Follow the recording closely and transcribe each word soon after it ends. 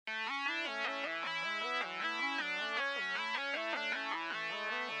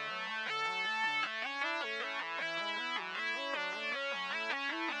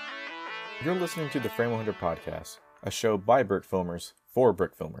You're listening to the Frame 100 Podcast, a show by Brick Filmers for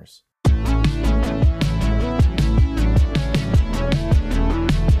Brick Filmers.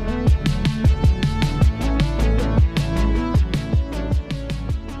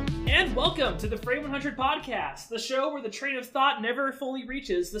 And welcome to the Frame 100 Podcast, the show where the train of thought never fully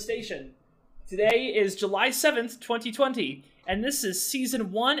reaches the station. Today is July 7th, 2020, and this is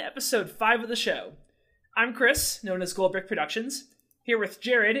Season 1, Episode 5 of the show. I'm Chris, known as Gold Brick Productions, here with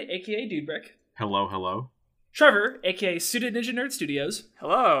Jared, aka Dude Brick. Hello, hello. Trevor, aka Suited Ninja Nerd Studios.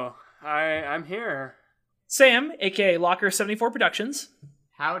 Hello, I'm here. Sam, aka Locker74 Productions.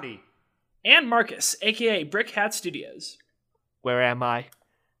 Howdy. And Marcus, aka Brick Hat Studios. Where am I?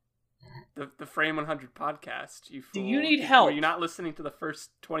 The Frame 100 Podcast, you fool. Do you need help? Were you not listening to the first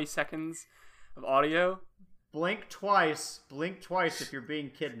 20 seconds of audio? Blink twice if you're being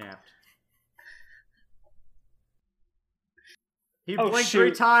kidnapped. He blinked shoot.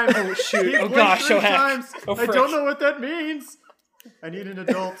 3 times. Oh, shoot. He Oh, blinked gosh. 3 Oh, heck. times. Oh, I frick. don't know what that means. I need an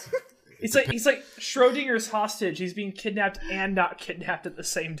adult. He's like Schrodinger's hostage. He's being kidnapped and not kidnapped at the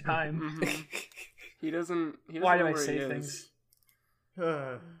same time. Mhm. He doesn't Why know do I where say he is. things?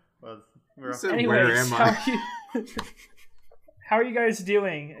 Well, we're So- Anyways, Where am I? How are you guys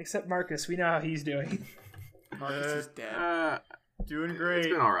doing? Except Marcus, we know how he's doing. Marcus is dead. doing It's great.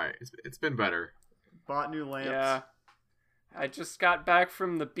 been alright. It's been better. Bought new lamps. Yeah. I just got back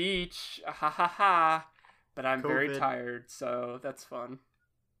from the beach. Ha ha ha. But I'm very COVID. tired, so that's fun.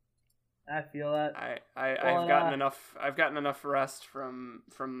 I feel that. I've gotten enough rest from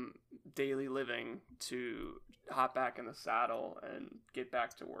daily living to hop back in the saddle and get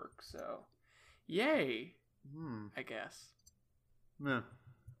back to work. So, yay, I guess. Yeah.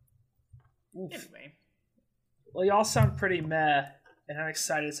 Anyway. Well, y'all sound pretty meh, and I'm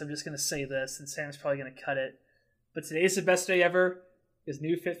excited, so I'm just going to say this, and Sam's probably going to cut it. But today's the best day ever. His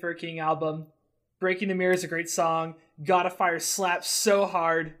new Fit for a King album. Breaking the Mirror is a great song. God of Fire slaps so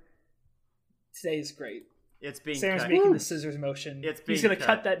hard. Today is great. It's being Sam's cut. making the scissors motion. It's He's being going to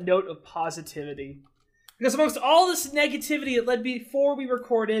cut. cut that note of positivity. Because amongst all this negativity that led before we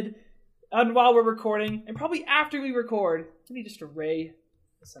recorded, and while we're recording, and probably after we record, we need just a ray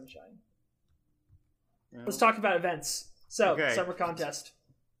of sunshine. Yeah. Let's talk about events. So, Okay. summer contest.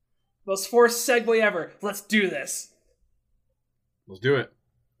 Most forced segue ever. Let's do this. Let's do it.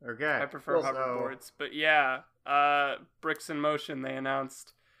 Okay. I prefer So- hoverboards, but yeah, Bricks in Motion. They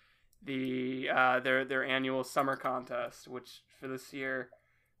announced the their annual summer contest, which for this year,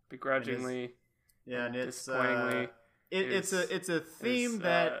 begrudgingly, Yeah, and it's disappointingly, it's a theme is,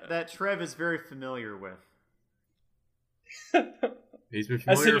 that Trev is very familiar with. He's been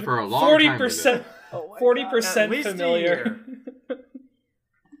I familiar said for a long time. 40%, Oh my 40% God. At least a familiar.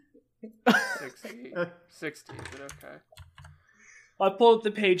 60, but okay. I'll pull up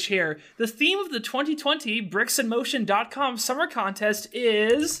the page here. The theme of the 2020 BricksInMotion.com summer contest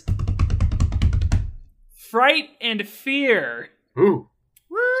is Fright and Fear. Ooh.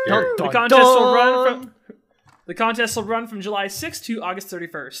 Scary. The contest will run from July 6th to August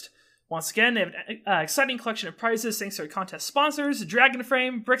 31st. Once again, they have an exciting collection of prizes thanks to our contest sponsors, Dragon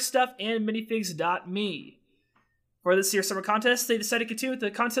Frame, Brick Stuff, and Minifigs.me. For this year's summer contest, they decided to continue with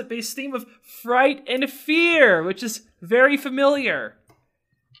the concept-based theme of Fright and Fear, which is very familiar.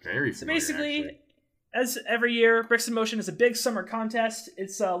 Very So familiar, basically, actually. as every year, Bricks in Motion is a big summer contest.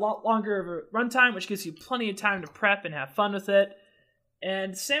 It's a lot longer of a runtime, which gives you plenty of time to prep and have fun with it.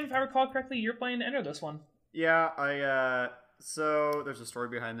 And Sam, if I recall correctly, you're planning to enter this one. Yeah, so there's a story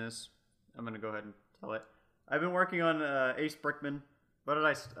behind this. I'm gonna go ahead and tell it. I've been working on Ace Brickman, but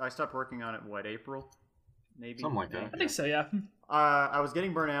I stopped working on it in April? Maybe Something like May? that. I think so, yeah. I was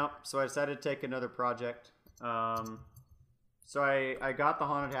getting burnt out, so I decided to take another project. So I got the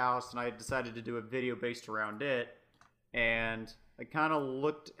haunted house, and I decided to do a video based around it. And I kind of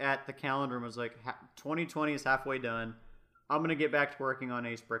looked at the calendar and was like, 2020 is halfway done. I'm going to get back to working on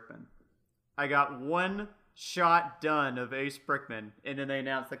Ace Brickman. I got one shot done of Ace Brickman, and then they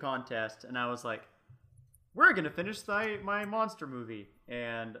announced the contest, and I was like, we're going to finish my monster movie.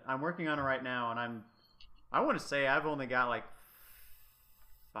 And I'm working on it right now, and I want to say I've only got like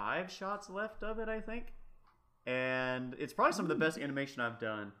 5 shots left of it, I think. And it's probably some of the best animation I've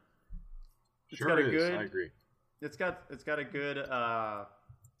done. It's Sure got a is. good, I agree. It's got a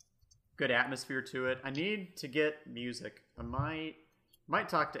good atmosphere to it. I need to get music. I might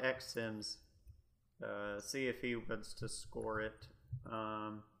talk to X Sims, see if he wants to score it.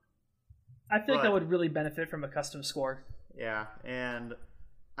 I feel like that would really benefit from a custom score. Yeah, and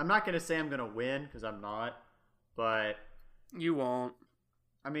I'm not gonna say I'm gonna win because I'm not, but You won't.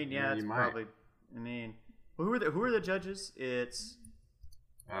 I mean, Yeah, it's you might. probably. I mean, who are the judges? It's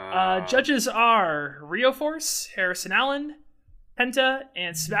Judges are Rio Force, Harrison Allen, Penta,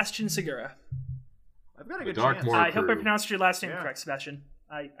 and Sebastian Segura. I've got a The good Dark chance. More I hope I crew. pronounced your last name Yeah. correct, Sebastian.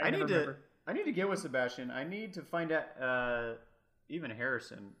 I I never need remember. to get with Sebastian. I need to find out even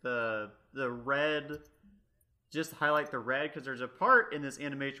Harrison. The red, just highlight the red, because there's a part in this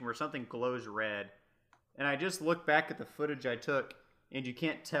animation where something glows red. And I just looked back at the footage I took, and you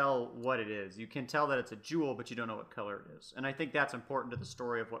can't tell what it is. You can tell that it's a jewel, but you don't know what color it is. And I think that's important to the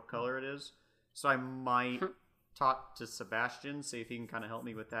story of what color it is. So I might talk to Sebastian, see if he can kind of help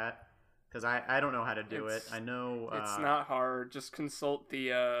me with that. Because I don't know how to do it. I know... It's not hard. Just consult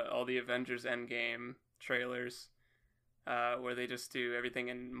the all the Avengers Endgame trailers, where they just do everything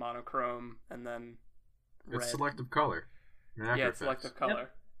in monochrome and then red. It's selective color. in After Yeah, it's Effects. selective color.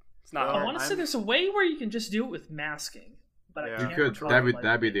 Yep. It's not Well, I hard. want to say there's a way where you can just do it with masking, but Yeah. I You can't could. control That'd it be like-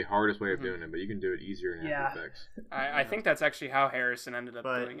 that'd be the hardest way of Mhm. doing it, but you can do it easier in Yeah. After Effects. I think that's actually how Harrison ended up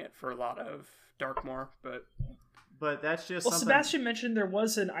But- doing it for a lot of Darkmoor, but But that's just Well, something... Sebastian mentioned there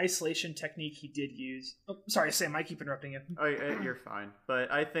was an isolation technique he did use. Oh, sorry, Sam, I keep interrupting you. Oh, you're fine. But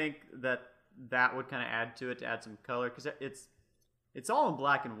I think that would kind of add to it to add some color, because it's all in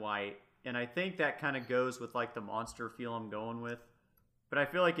black and white, and I think that kind of goes with like the monster feel I'm going with. But I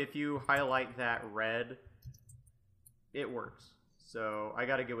feel like if you highlight that red, it works. So I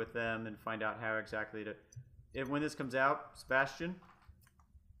got to get with them and find out how exactly to. When this comes out, Sebastian,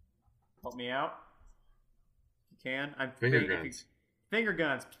 help me out. If you can. I'm Finger if you- guns. Finger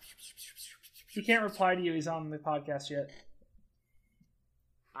guns. He can't reply to you. He's on the podcast yet.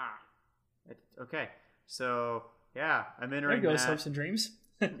 Okay, so yeah, I'm There entering goes that. hopes and dreams.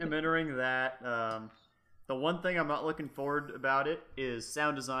 I'm entering that. The one thing I'm not looking forward about it is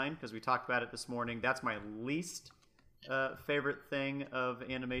sound design, because we talked about it this morning. That's my least favorite thing of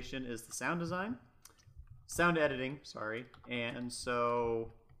animation is the sound design. Sound editing, sorry. And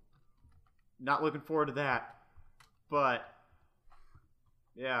so, not looking forward to that. But,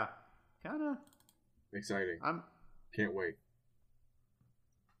 yeah, kind of. Exciting. I'm. Can't wait.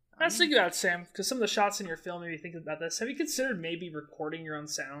 Let's think about it, Sam, because some of the shots in your film made me think about this. Have you considered maybe recording your own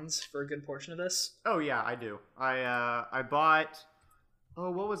sounds for a good portion of this? Oh yeah, I do. I bought.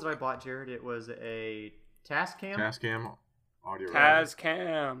 Oh, what was it I bought, Jared? It was a Tascam. Tascam audio.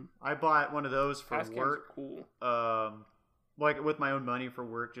 Tascam. I bought one of those for Tascams work. are cool. Like with my own money for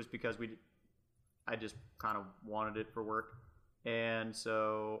work, just because I just kind of wanted it for work, and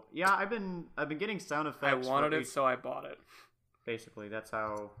so yeah, I've been getting sound I effects. wanted for it, so I bought it. basically that's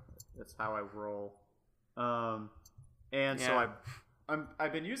how I roll. And so Yeah.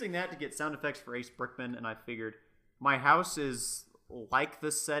 I've been using that to get sound effects for Ace Brickman, and I figured my house is like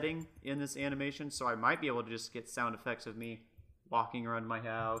the setting in this animation, so I might be able to just get sound effects of me walking around my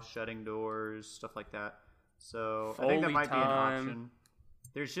house, shutting doors, stuff like that. So I think that Foley might be an time. option.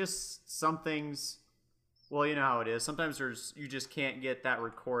 There's just some things. Well, you know how it is. Sometimes you just can't get that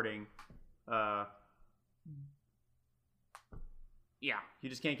recording. Yeah, you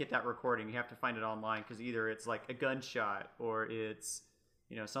just can't get that recording. You have to find it online, because either it's like a gunshot or it's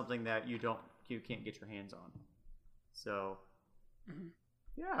something that you can't get your hands on. So Mhm.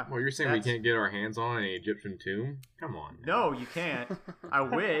 yeah. Well, you're saying that's- we can't get our hands on an Egyptian tomb? Come on. man. No, you can't. I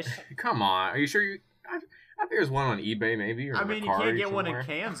wish. Come on. Are you sure you? I think there's one on eBay maybe. Or I mean, you Mercari can't get one in somewhere.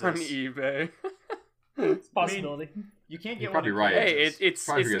 Kansas. On eBay. It's a possibility. You can't You're get one probably in right. Hey, Kansas. it's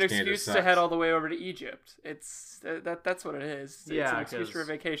Probably an because Kansas excuse to sucks. head all the way over to Egypt. It's that's what it is. It's Yeah, an excuse for a 'cause-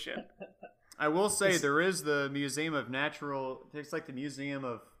 vacation. I will say there is the Museum of Natural. It's like the Museum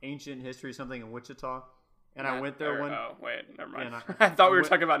of Ancient History, something in Wichita. And I went there one. Oh wait, never mind. Yeah, I thought we were went-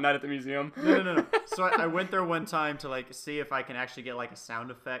 talking about Night at the Museum. No. So I went there one time to like see if I can actually get like a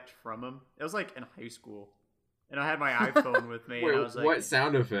sound effect from them. It was like in high school, and I had my iPhone with me, Wait, and I was like, what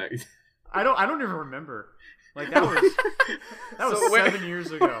sound effect? I don't even remember. Like that was So wait- 7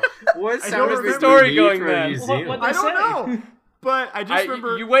 years ago. What I sound don't effect remember- would story you need going for a then? museum? What- I don't say? know, but I just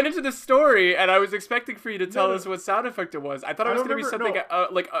remember. You went into the story, and I was expecting for you to tell No. us what sound effect it was. I thought it I was don't going to be remember-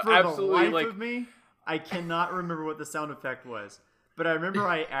 something no. For absolutely the life like. of me, I cannot remember what the sound effect was. But I remember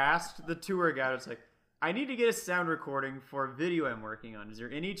I asked the tour guide. It's like, I need to get a sound recording for a video I'm working on. Is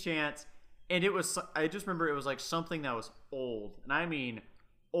there any chance? And it was. I just remember it was like something that was old, and I mean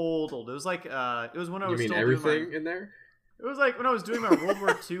old. It was like it was when I You was mean still everything doing in there? it was like when I was doing my World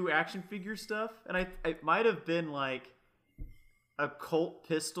War II action figure stuff, and it might have been like a Colt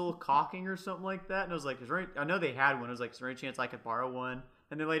pistol cocking or something like that. And I was like, I know they had one. I was like, is there any chance I could borrow one?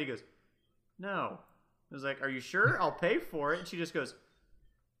 And the lady goes, no. I was like, are you sure? I'll pay for it. And she just goes,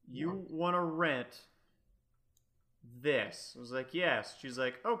 you want to rent this? I was like, yes. She's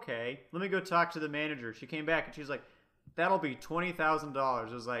like, okay, let me go talk to the manager. She came back and she's like, that'll be $20,000.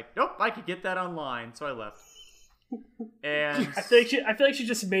 I was like, nope, I could get that online. So I left. And I feel like she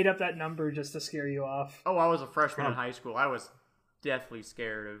just made up that number just to scare you off. I was a freshman in high school. I was deathly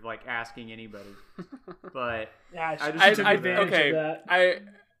scared of like asking anybody. But Yeah, I I just took took advantage okay. of that.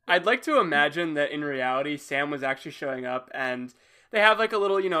 I'd like to imagine that in reality, Sam was actually showing up, and they have like a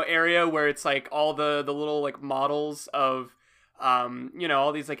little, area where it's like all the little like models of,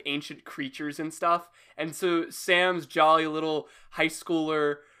 all these like ancient creatures and stuff. And so Sam's jolly little high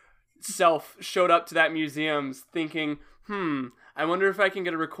schooler self showed up to that museum thinking, I wonder if I can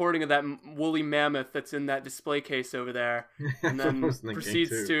get a recording of that woolly mammoth that's in that display case over there, and then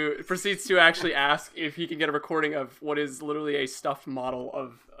proceeds to actually ask if he can get a recording of what is literally a stuffed model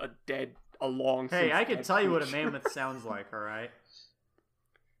of a long. hey, I can tell you what a mammoth sounds like. All right,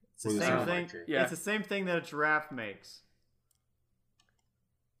 it's the What does it same sound thing. like, Jake? Yeah. It's the same thing that a giraffe makes.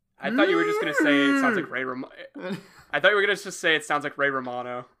 I thought you were just gonna say it sounds like Ray Romano. I thought you were gonna just say it sounds like Ray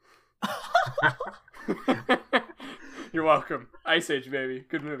Romano. You're welcome. Ice Age, baby.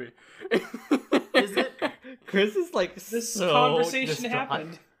 Good movie. Is it? Chris is like This so conversation distraught.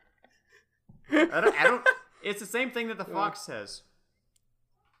 happened. I don't. It's the same thing that the fox says.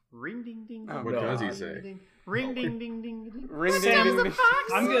 Ring ding ding. Oh, ding, What ding, does he ding, say? ding. Ring ding ding ding ding. Ring ding Sam, ding ding.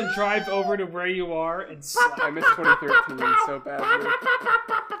 I'm gonna drive over to where you are and slap. I missed 2013 so badly.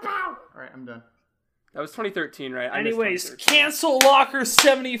 All right, I'm done. That was 2013, right? I missed Anyways, 2013. cancel Locker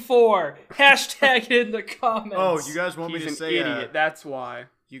 74. Hashtag it in the comments. Oh, you guys want He's me to an say? idiot. That's why.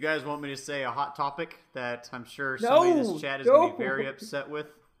 You guys want me to say a hot topic that I'm sure No, somebody in this chat is going to be no. very upset with?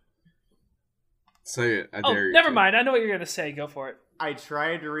 Say it. I Oh, dare you. never to. mind. I know what you're gonna say. Go for it. I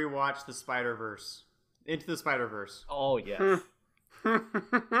tried to rewatch the Spider-Verse. Into the Spider-Verse. Oh yes.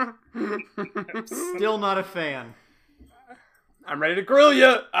 Still not a fan. I'm ready to grill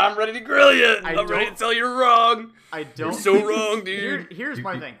you. I'm ready to grill you. I'm ready to don't- tell you're wrong. I don't. You're so wrong, dude. Here's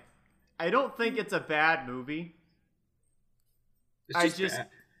my thing. I don't think it's a bad movie. It's just bad.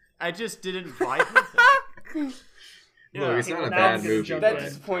 I just didn't vibe with it. Look, it's Yeah, not a now bad I'm gonna movie. jump That in.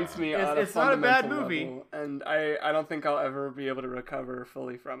 disappoints me It's- on a it's not a bad fundamental movie. level, and I don't think I'll ever be able to recover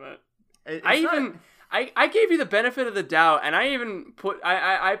fully from it. It's I not- even I gave you the benefit of the doubt, and I even put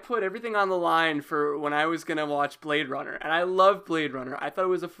I put everything on the line for when I was gonna watch Blade Runner, and I love Blade Runner. I thought it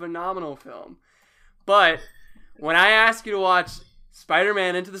was a phenomenal film, but when I asked you to watch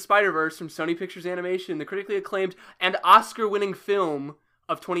Spider-Man Into the Spider-Verse from Sony Pictures Animation, the critically acclaimed and Oscar-winning film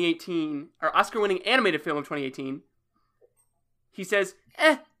of 2018, or Oscar-winning animated film of 2018, he says,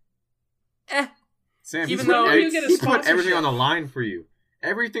 Sam, Even he put, though every- you get a he put everything sponsorship. on the line for you.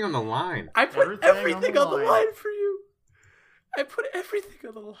 Everything on the line. I put Everything everything on on the the line. line for you. I put everything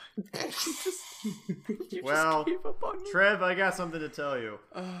on the line. You Well, just gave up on me. Trev, I got something to tell you.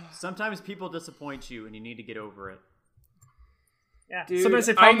 Sometimes people disappoint you, and you need to get over it. Yeah. Dude, Sometimes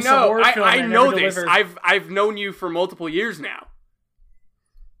they I promise a know. horror film I and know never this. deliver. I've known you for multiple years now.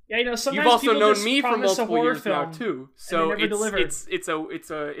 Yeah, sometimes You've also people known just me for promise a multiple horror years now film. too. So never deliver. it's a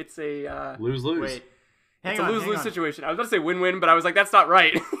Lose. Wait, hang it's a on, lose-lose hang on. situation. I was about to say win-win, but I was like, that's not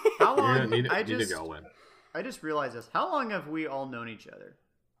right. How long? Yeah, need I to just go win. I just realized this. How long have we all known each other?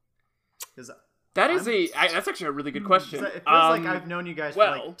 Because That's actually a really good question. it feels like I've known you guys for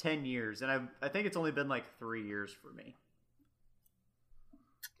well- like 10 years, and I think it's only been like 3 years for me.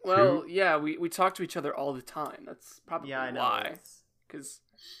 Well, yeah, we talk to each other all the time. That's probably Yeah, I know. why. It's- Because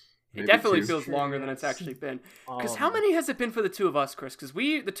it Maybe definitely two. feels longer than it's actually been. Because Um, how many has it been for the two of us, Chris? Because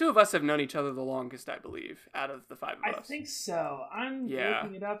the two of us have known each other the longest, I believe, out of the five of I us. think so. I'm Yeah.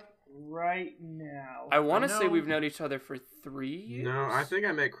 looking it up right now. I want to I say know- we've known each other for 3 years. No, I think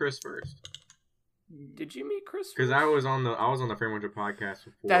I met Chris first Did you meet Chris? because first? I was on the Fairmont podcast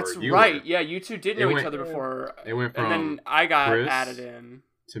before. That's you right. were. Yeah, you two did It know each went- other before, It went from and then I got Chris added in.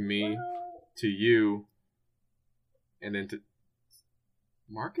 to me to you, and then to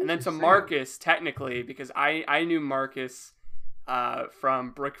Marcus. And then or to Sam? Marcus, technically, because I knew Marcus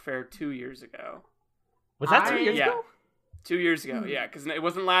from Brick Fair 2 years ago. Was that 2 years yeah. ago? 2 years ago, yeah, because it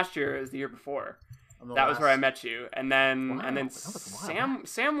wasn't last year; it was the year before. I'm the That was where I last- met you, and then Wow, and then that was a while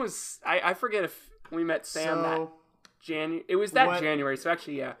Sam was I forget if we met Sam that So, January. It was that what- January, so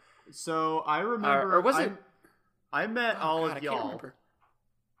actually, yeah. so I remember. or was it- I met Oh, all God, I of can't y'all. remember.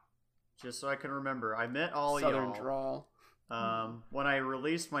 Just so I can remember, I met all of Southern y'all. drawl. When I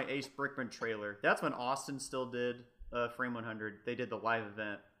released my Ace Brickman trailer. That's when Austin still did Frame 100. They did the live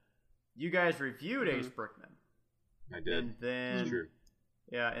event. You guys reviewed Mhm. Ace Brickman. I did. And then It's true.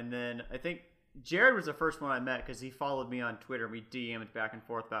 yeah, and then I think Jared was the first one I met because he followed me on Twitter and we DM'd back and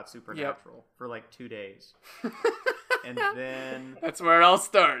forth about Supernatural for like 2 days. And then That's where it all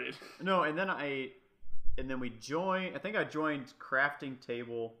started. no, and then I and then we joined. I think I joined Crafting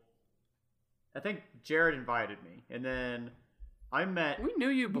Table. I think Jared invited me, and then I met. We knew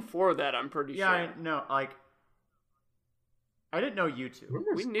you before that. I'm pretty Yeah, sure. I know. Like, I didn't know you two. When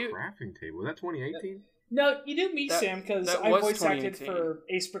was We knew- crafting table? Was that 2018? No, you did meet That- Sam because that I was voice acted 2018. for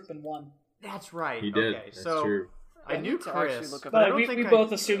Ace Brickman 1. That's right. He did. Okay, That's so true. I knew need to actually Chris, look up but I But don't we think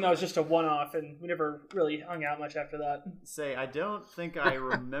both assumed that was just a one-off, and we never really hung out much after that. I don't think I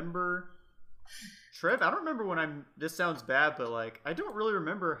remember. Trev, I don't remember when I'm. This sounds bad, but like I don't really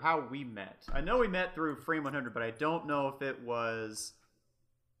remember how we met. I know we met through Frame 100, but I don't know if it was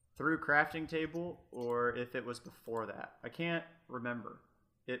through Crafting Table or if it was before that. I can't remember.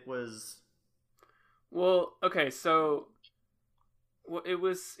 It was. Well, okay, so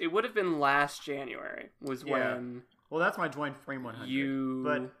it would have been last January was Yeah. when Well, that's when I joined Frame 100. you.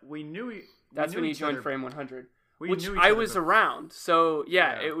 But we knew. That's when you each joined other- Frame 100, we which knew each I other was before. around. So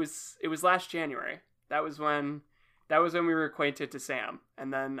yeah, Yeah. it was last January. That was when we were acquainted to Sam,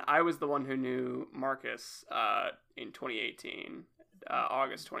 and then I was the one who knew Marcus in 2018,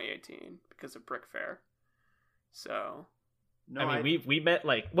 August 2018, because of Brick Fair. So No, I mean, we met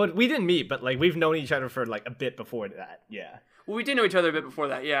like, well, we didn't meet, but like we've known each other for like a bit before that. Yeah. well, we did know each other a bit before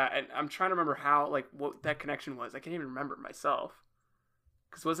that, yeah. And I'm trying to remember how what that connection was. I can't even remember it myself.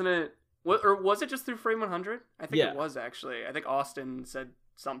 Because wasn't it? Or was it just through Frame 100? I think Yeah. it was actually. I think Austin said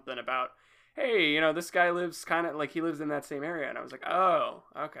something about, hey, this guy lives kind of like he lives in that same area, and I was like, oh,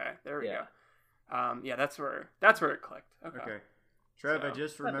 okay, there we Yeah. go. Yeah, that's where it clicked. Okay. Trev, I So,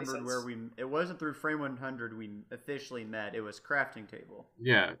 just that makes remembered where sense. it wasn't through Frame 100 we officially met. It was Crafting Table.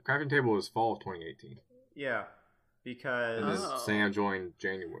 Yeah, crafting table was fall of 2018. Yeah, because And then Oh. Sam joined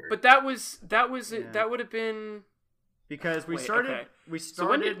January. But that was Yeah. that would have been. because we Wait, started okay. we So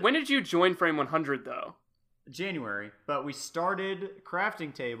started when did you join Frame 100 though? January, but we started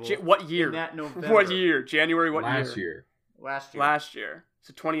Crafting Table What year? in that November. What year? January? What last year? year. Last year. Last year.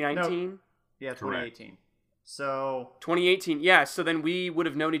 So 2019. Yeah, 2018. So 2018, yeah. So then we would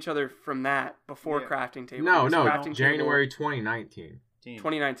have known each other from that before Yeah. Crafting Table. No, Because no, Crafting January 2019.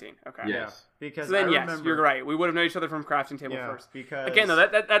 2019. Okay. Yeah. Yeah, Yes. because So then, I yes, remember, you're right. We would have known each other from Crafting Table Yeah, first. because Again, though,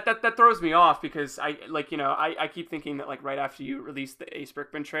 that throws me off because I keep thinking that like right after you released the Ace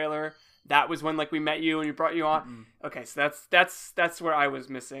Brickman trailer, that was when like we met you and we brought you on. Okay, so that's where I was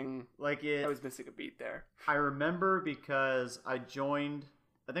missing. like I it. was missing a beat there. I remember because I joined.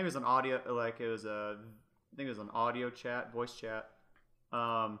 I think it was an audio. Like it was a. I think it was an audio chat, voice chat.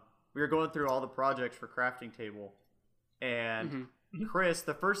 We were going through all the projects for Crafting Table, and Chris.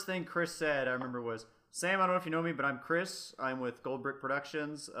 The first thing Chris said, I remember, was, "Sam, I don't know if you know me, but I'm Chris. I'm with Gold Brick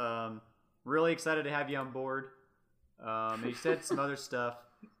Productions. Really excited to have you on board." And he said some other stuff,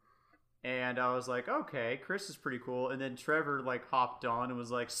 and I was like, "Okay, Chris is pretty cool." And then Trevor like hopped on and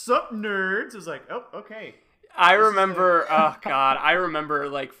was like, "Sup, nerds?" I was like, "Oh, okay." I This is remember, oh god, I remember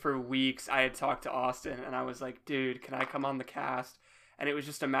like for weeks I had talked to Austin and I was like, dude, can I come on the cast? And it was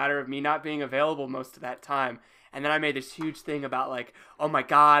just a matter of me not being available most of that time. And then I made this huge thing about like, oh my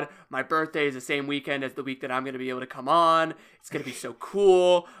god, my birthday is the same weekend as the week that I'm going to be able to come on. It's going to be so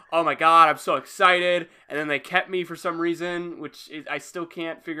cool. Oh my god, I'm so excited. And then they kept me for some reason, which is, I still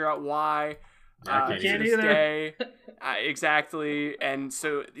can't figure out why. I can't Can't to this either. day. Exactly. And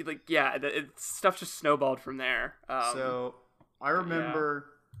so, like, yeah, stuff just snowballed from there. So I remember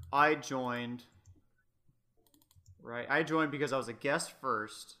I joined. Right, I joined because I was a guest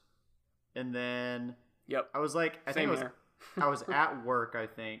first, and then yep. I was like, I think Same it was, here. I was at work. I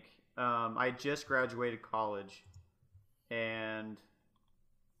think I had just graduated college, and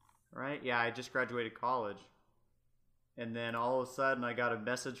I just graduated college, and then all of a sudden I got a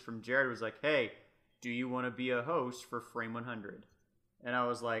message from Jared. It was like, "Hey, do you want to be a host for Frame 100?" And I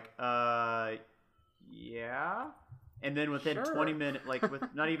was like, yeah. And then within Sure. 20 minutes, like with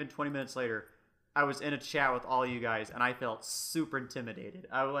not even 20 minutes later, I was in a chat with all you guys, and I felt super intimidated.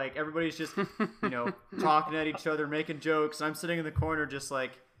 I was like, everybody's just, talking at each other, making jokes, and I'm sitting in the corner just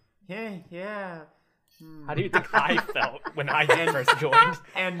like, hey, yeah. How do you think I felt when I first joined?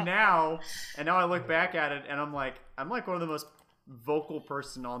 And now I look back at it, and I'm like one of the most vocal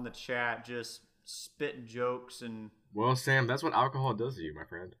person on the chat, just spitting jokes, and Well, Sam, that's what alcohol does to you, my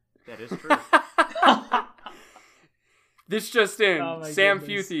friend. that is true. This just in, Oh my Sam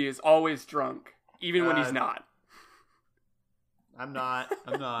goodness. Futhy is always drunk, even when he's Uh, not. I'm not.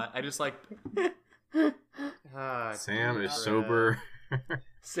 I just like. Sam is sober.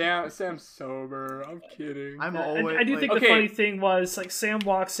 Sam's sober. I'm kidding. I'm I, always. I do like, think the Okay. funny thing was like Sam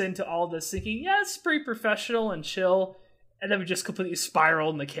walks into all this thinking, yeah, it's pretty professional and chill, and then we just completely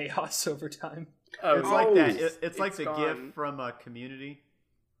spiraled into chaos over time. Oh, it's like that. Oh, It's like the gone. gif from Community,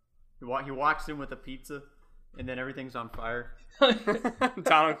 He walks in with a pizza, and then everything's on fire.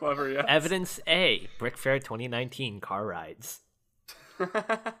 Donald Glover, yeah. Evidence A: Brick Fair 2019 car rides.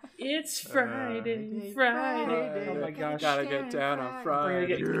 It's Friday. Oh my gosh. Gotta get down on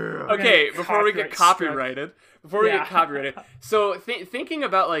Friday. We're Okay, gonna before we get copyright copyrighted, so thinking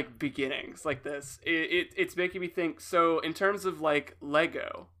about like beginnings like this, it's making me think. So in terms of like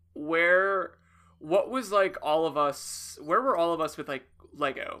Lego, where were all of us with like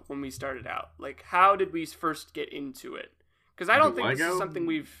Lego when we started out? Like, how did we first get into it? Because I don't think this is something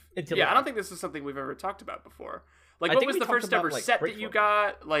I don't think this is something we've ever talked about before. Like, what was the first ever set that you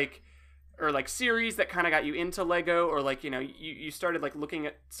got? Like, or like series that kind of got you into Lego, or like, you know, you started like looking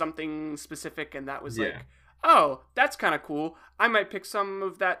at something specific, and that was like, oh, that's kind of cool. I might pick some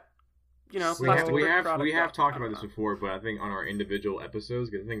of that. You know, we have talked about this before, but I think on our individual episodes,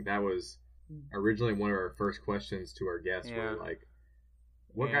 because I think that was originally one of our first questions to our guests. Were like,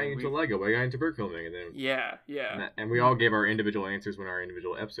 what got you into Lego? What got you into brick filming? And then and we all gave our individual answers when our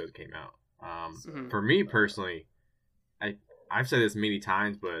individual episodes came out. For me personally, I've said this many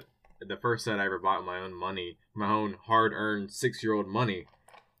times, but the first set I ever bought with my own money, my own hard-earned 6-year-old money,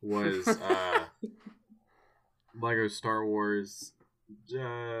 was Lego Star Wars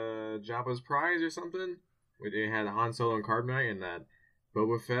Jabba's Prize or something. It had Han Solo and Carbonite and that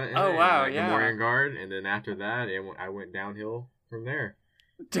Boba Fett in it, and the Gamorrean Guard, and then after that, I went downhill from there.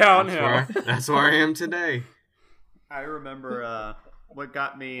 Downhill. That's where I am today. I remember what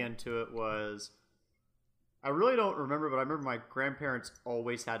got me into it was, I really don't remember, but I remember my grandparents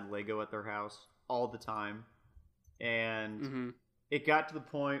always had Lego at their house all the time. And it got to the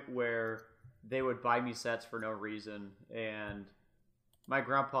point where they would buy me sets for no reason. And my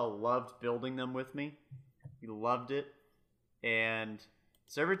grandpa loved building them with me. He loved it. And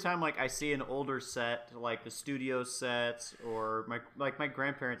so every time like I see an older set, like the studio sets, or my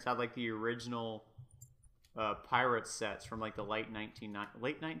grandparents had like the original Pirates sets from like the late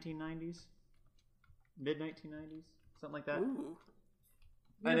 1990s? Mid-1990s? Something like that. Ooh.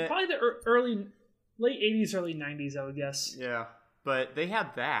 Yeah, probably the late 80s, early 90s, I would guess. Yeah, but they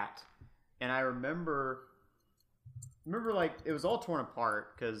had that, and I remember like it was all torn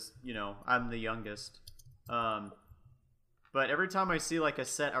apart because, you know, I'm the youngest. But every time I see like a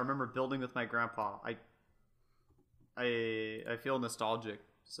set I remember building with my grandpa, I feel nostalgic.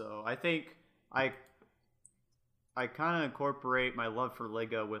 So I think I kind of incorporate my love for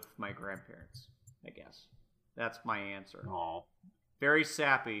Lego with my grandparents, I guess. That's my answer. Aww. Very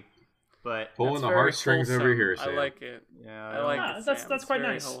sappy, but pulling the heartstrings over here, Sam. I like it. Yeah, I like it. That's quite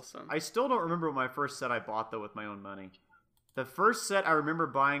nice. Wholesome. I still don't remember what my first set I bought though with my own money. The first set I remember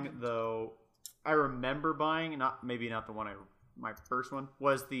buying though, not the one my first one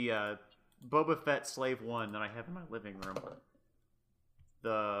was the Boba Fett Slave 1 that I have in my living room.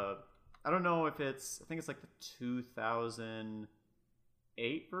 I don't know if I think it's like the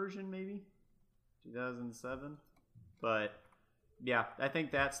 2008 version, maybe 2007. But yeah, I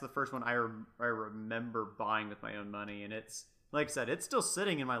think that's the first one I remember buying with my own money, and it's like I said, it's still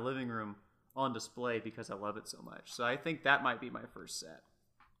sitting in my living room on display because I love it so much. So I think that might be my first set.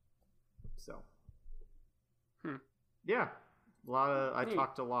 So, yeah, I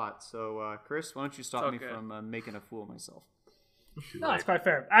talked a lot. So, Chris, why don't you stop me from making a fool of myself? No, that's quite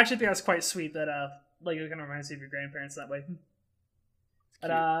fair. I actually think that's quite sweet that Lego kind of reminds you of your grandparents that way.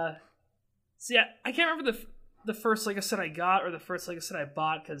 But so yeah, I can't remember the first Lego set I got or the first Lego set I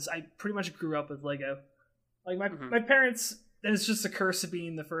bought because I pretty much grew up with Lego. Like my parents, and it's just a curse of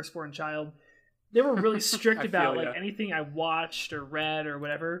being the firstborn child. They were really strict about like anything I watched or read or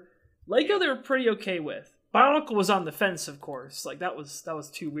whatever. Lego they were pretty okay with. Bionicle was on the fence, of course. Like that was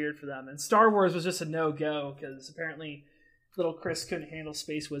too weird for them. And Star Wars was just a no-go because apparently little Chris couldn't handle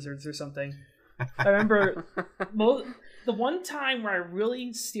space wizards or something. I remember the one time where I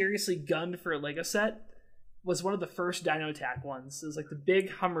really seriously gunned for a Lego set was one of the first Dino Attack ones. It was like the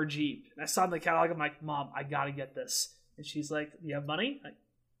big Hummer Jeep. And I saw it in the catalog. I'm like, Mom, I gotta get this. And she's like, you have money? Like,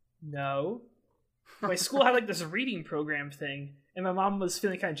 no. My school had like this reading program thing. And my mom was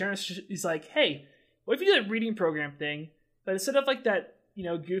feeling kind of generous. She's like, hey, what if you did a reading program thing, but instead of like that, you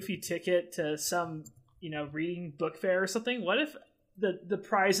know, goofy ticket to some, you know, reading book fair or something, what if the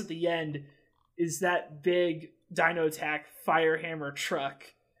prize at the end is that big Dino Attack Fire Hammer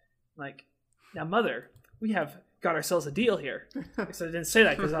truck? Like, now, Mother, we have got ourselves a deal here. So I didn't say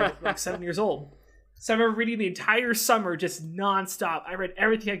that because I was like 7 years old. So I remember reading the entire summer just nonstop. I read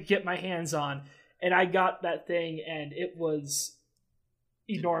everything I could get my hands on, and I got that thing, and it was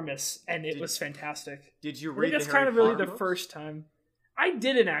enormous, and it was fantastic. Did you read? I think that's kind of really the first time. I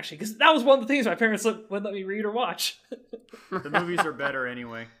didn't actually, because that was one of the things my parents wouldn't let me read or watch. The movies are better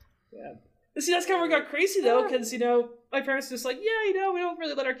anyway. Yeah. See, that's kind of what got crazy though, because my parents just like, we don't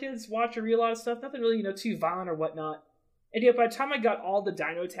really let our kids watch or read a lot of stuff, nothing really too violent or whatnot. And by the time I got all the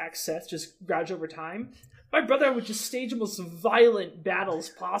Dino Attack sets just gradually over time, my brother would just stage the most violent battles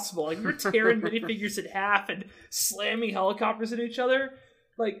possible. Like we're tearing minifigures in half and slamming helicopters into each other.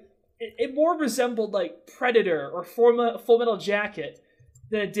 Like it more resembled like Predator or Full Metal Jacket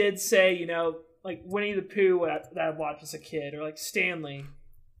than it did say like Winnie the Pooh that I watched as a kid, or like Stanley.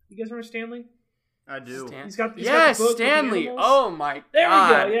 You guys remember Stanley? I do. He's got the book Stanley. with the Oh my there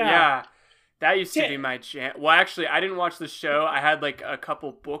god. We go, yeah. That used to be my jam. Well, actually, I didn't watch the show. I had like a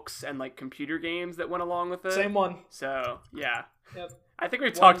couple books and like computer games that went along with it. Same one. So, yeah. Yep. I think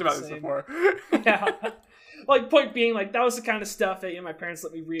we've talked about this before. Yeah. Like, point being, like, that was the kind of stuff that my parents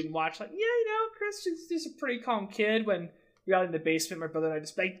let me read and watch. Like, Chris is just a pretty calm kid. When we got in the basement, my brother and I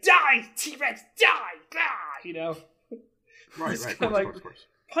just like, die, T-Rex, die, ah, Right, of course.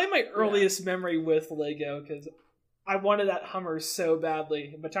 Probably my earliest memory with Lego, because I wanted that Hummer so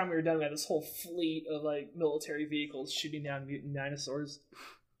badly. By the time we were done, we had this whole fleet of like military vehicles shooting down mutant dinosaurs.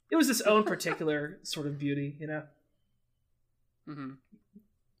 It was its own particular sort of beauty, Mm-hmm.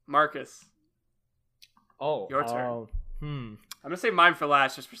 Marcus. Oh, your turn. I'm gonna say mine for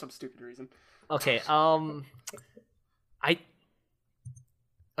last, just for some stupid reason. Okay.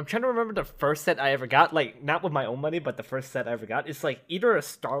 I'm trying to remember the first set I ever got, like, not with my own money, but the first set I ever got. It's, like, either a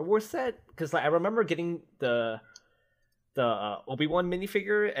Star Wars set, because, like, I remember getting the Obi-Wan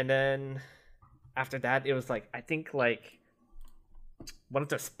minifigure, and then after that, it was, like, I think, like, one of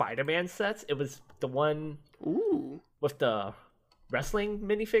the Spider-Man sets. It was the one with the wrestling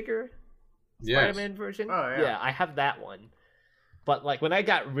minifigure Spider-Man version. Oh, yeah. Yeah, I have that one. But, like, when I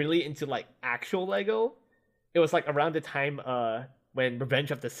got really into, like, actual Lego, it was, like, around the time, when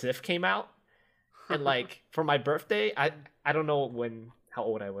Revenge of the Sith came out, and like for my birthday, I don't know how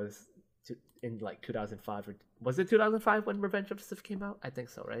old I was in like 2005, or was it 2005 when Revenge of the Sith came out? I think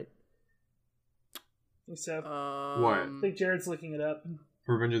so, right? So what? I think Jared's looking it up.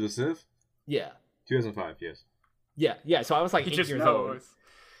 Revenge of the Sith? Yeah. 2005, yes. Yeah. So I was like 8 years old,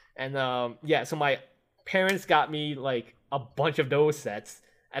 and so my parents got me like a bunch of those sets,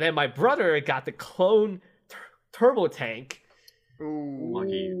 and then my brother got the clone turbo tank.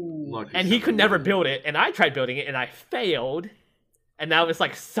 Lucky. And he could never build it, and I tried building it, and I failed. And now it's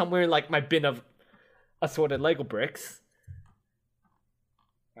like somewhere in like my bin of assorted Lego bricks.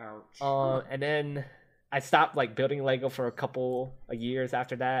 Ouch. And then I stopped like building Lego for a couple of years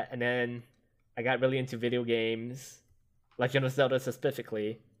after that, and then I got really into video games, Legend of Zelda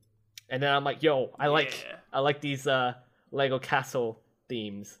specifically. And then I'm like, I like these Lego castle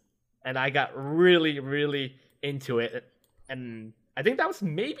themes, and I got really, really into it. And I think that was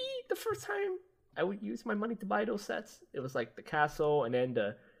maybe the first time I would use my money to buy those sets. It was like the castle and then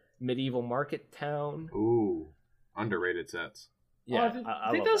the medieval market town. Ooh, underrated sets. Yeah,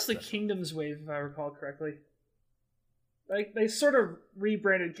 I think that was the Kingdoms wave, if I recall correctly. Like they sort of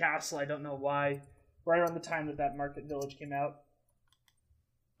rebranded Castle. I don't know why. Right around the time that Market Village came out.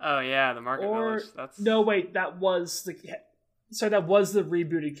 Oh yeah, the Market Village. No, wait, that was the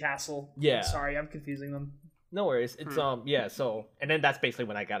rebooted Castle. Yeah. Sorry, I'm confusing them. No worries. It's so and then that's basically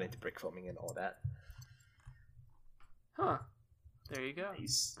when I got into brick filming and all that. Huh. There you go.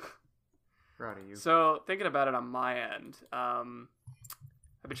 Nice. Proud of you. So thinking about it on my end, I've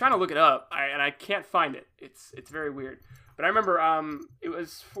been trying to look it up, and I can't find it. It's very weird. But I remember it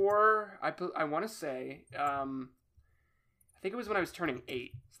was for I want to say I think it was when I was turning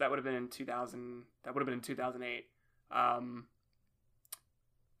 8. So that would have been in 2000. That would have been in 2008.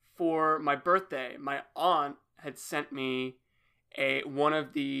 For my birthday, my aunt had sent me one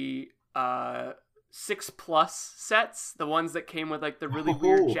of the 6+ sets, the ones that came with like the really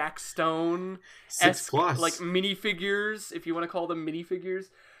weird Jack Stone 6+, like minifigures, if you want to call them minifigures.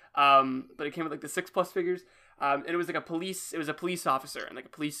 But it came with like the 6+ figures, and it was like a police officer and like a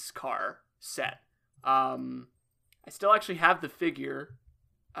police car set. I still actually have the figure.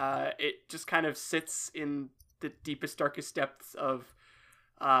 It just kind of sits in the deepest, darkest depths of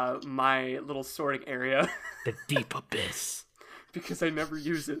my little sorting area. The deep abyss. Because I never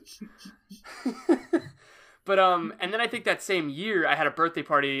use it. But and then I think that same year I had a birthday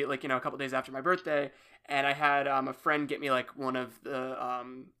party, like, a couple days after my birthday, and I had a friend get me like one of the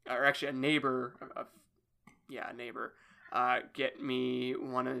or actually a neighbor, get me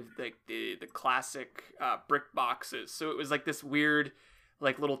one of the classic brick boxes. So it was like this weird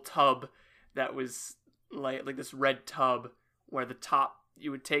like little tub that was like this red tub where the top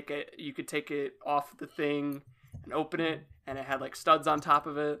you could take it off the thing and open it, and it had like studs on top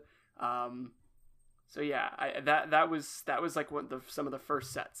of it. So yeah, that was like some of the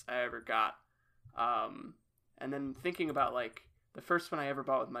first sets I ever got. And then thinking about like the first one I ever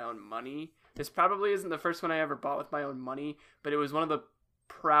bought with my own money. This probably isn't the first one I ever bought with my own money, but it was one of the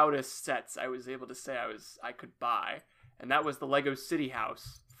proudest sets I was able to say I could buy, and that was the Lego City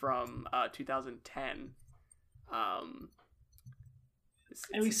House from 2010. And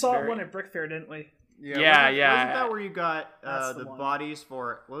we saw one at Brick Fair, didn't we? Yeah. Wasn't that where you got the bodies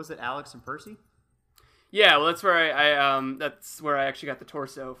for, what was it, Alex and Percy? Yeah, well, that's where that's where I actually got the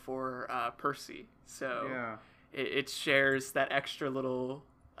torso for Percy. So yeah. It shares that extra little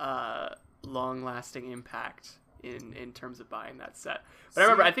long-lasting impact in terms of buying that set. But I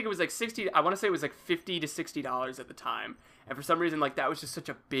remember, I think it was like $60. I want to say it was like $50 to $60 at the time. And for some reason, like that was just such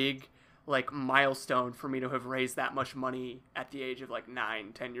a big like milestone for me to have raised that much money at the age of like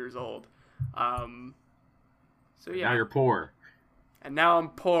 9-10 years old. So yeah. Now you're poor. And now I'm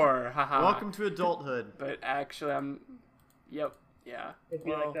poor. Haha. Welcome to adulthood. But actually, Yep. Yeah. It'd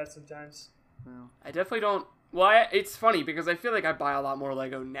be like that sometimes. Well, I definitely don't. Well, it's funny because I feel like I buy a lot more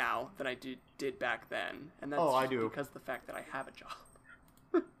Lego now than I did back then, and that's I do. because of the fact that I have a job.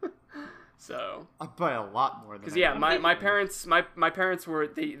 So I buy a lot more than. Because yeah, my parents were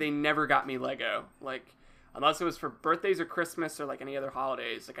they never got me Lego, like unless it was for birthdays or Christmas or like any other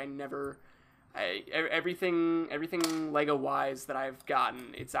holidays. Like everything Lego wise that I've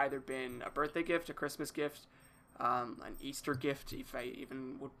gotten, it's either been a birthday gift, a Christmas gift, an Easter gift, if I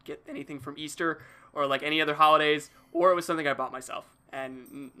even would get anything from Easter, or like any other holidays, or it was something I bought myself.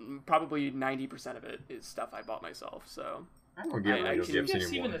 And probably 90% of it is stuff I bought myself. So I don't get Lego gifts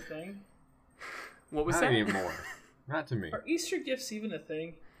anymore. Even a thing? What was Not that? anymore. Not to me. Are Easter gifts even a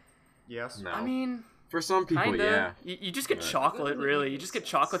thing? Yes. No. I mean, for some people, kinda. yeah. You just get chocolate, really. You just get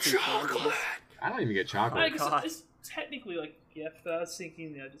chocolates and candies. I don't even get chocolate. I guess it's technically like a gift, but I was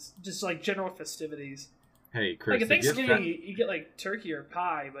thinking, just like general festivities. Hey, Chris. Like at Thanksgiving, you get like turkey or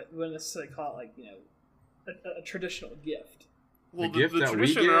pie, but you wouldn't necessarily call it like a traditional gift. Well, the gift that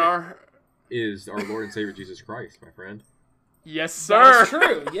we get is our Lord and Savior Jesus Christ, my friend. Yes, sir. That's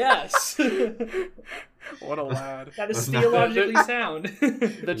true. Yes. What a lad. That is theologically sound.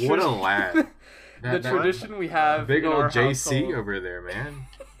 What a lad. The tradition we have. Big in old our JC household, over there, man.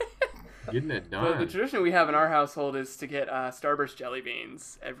 Getting it done. The tradition we have in our household is to get Starburst jelly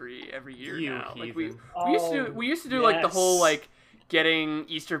beans every year now. Like we used to do like the whole like getting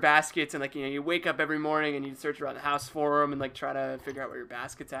Easter baskets, and like you wake up every morning and you search around the house for them and like try to figure out where your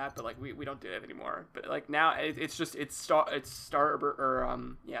basket's at. But like we don't do that anymore. But like now it's Starburst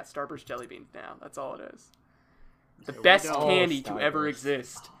jelly beans now. That's all it is. The best candy to ever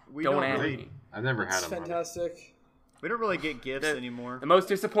exist. Don't add me. I've never had them. Fantastic. We don't really get gifts anymore. The most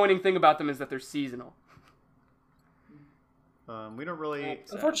disappointing thing about them is that they're seasonal. We don't really.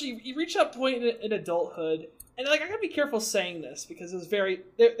 Unfortunately, you reach that point in adulthood, and like I gotta be careful saying this because it was they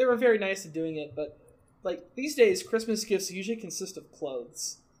were very nice at doing it, but like these days, Christmas gifts usually consist of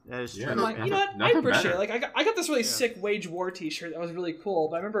clothes. That is true. I'm like, you know what? I appreciate it. Like I got this really sick Wage War T-shirt that was really cool,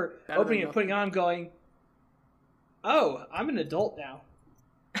 but I remember opening it and putting it on, going, "Oh, I'm an adult now."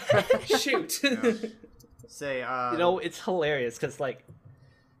 Shoot. Say, it's hilarious because like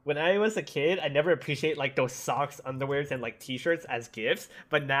when I was a kid, I never appreciate like those socks, underwears, and like T-shirts as gifts.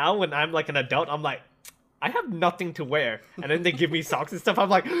 But now when I'm like an adult, I'm like, I have nothing to wear, and then they give me socks and stuff. I'm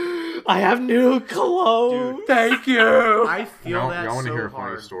like, I have new clothes. Dude, thank you. I feel that y'all want to so hear a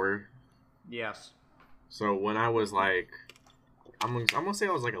hard. funny story? Yes. So when I was like, I'm gonna say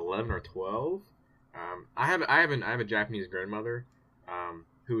I was like 11 or 12. I have a Japanese grandmother,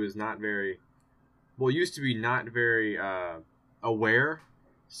 who is not very. Well, used to be not very aware.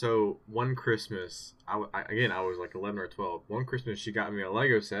 So one Christmas, I was like 11 or 12. One Christmas, she got me a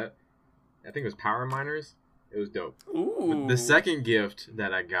Lego set. I think it was Power Miners. It was dope. Ooh. The second gift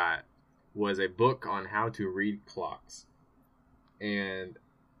that I got was a book on how to read clocks. And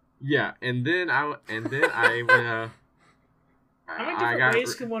yeah, and then I How many different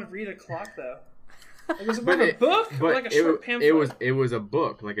ways can one read a clock, though? Like, was it more a book or like a short pamphlet? It was a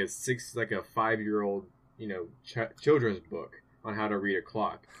book, like a 5-year-old, children's book on how to read a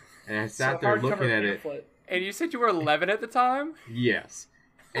clock. And I sat there looking at it. And you said you were 11 at the time? Yes.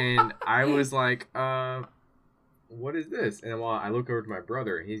 And I was like, what is this? And while I look over to my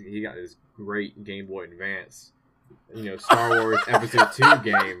brother, and he got this great Game Boy Advance, Star Wars Episode 2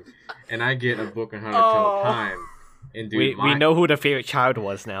 game, and I get a book on how to tell time. And dude, we know who the favorite child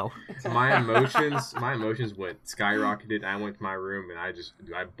was now. My emotions went skyrocketed. I went to my room and I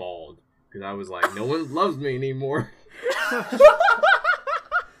bawled because I was like, no one loves me anymore.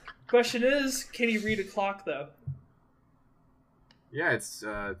 Question is, can you read a clock though? Yeah, it's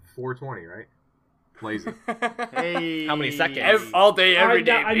 4:20, right? plays it. Hey, how many seconds? All day, every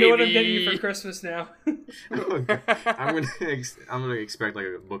day. I know what I'm getting you for Christmas now. I'm gonna expect like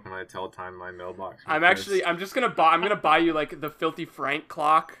a book on my Teletyme in my mailbox. I'm just gonna buy. I'm gonna buy you like the Filthy Frank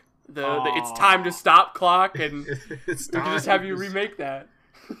clock, the it's time to stop clock, and we can just have you remake that.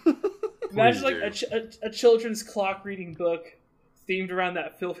 Imagine like a children's clock reading book themed around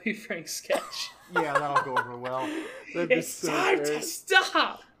that Filthy Frank sketch. Yeah, that'll go over well. It's time to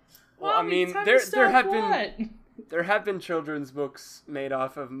stop. Well, I mean, there have been children's books made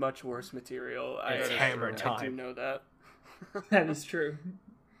off of much worse material. It's Hammer Time. I do know that. That is true.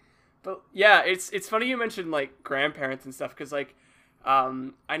 But yeah, it's funny you mentioned like grandparents and stuff because like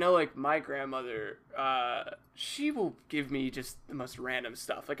I know like my grandmother she will give me just the most random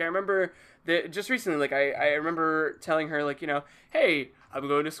stuff. Like I remember that just recently, like I remember telling her like, you know, hey, I'm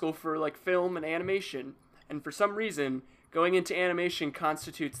going to school for like film and animation, and for some reason going into animation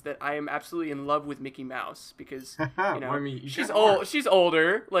constitutes that I am absolutely in love with Mickey Mouse because you know well, I mean, she's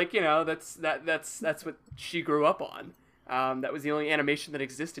older, like, you know, that's what she grew up on. That was the only animation that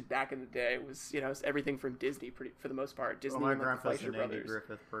existed back in the day. It was, you know, everything from Disney for the most part. Disney my and like, the grandpa's Fleischer an Andy Brothers.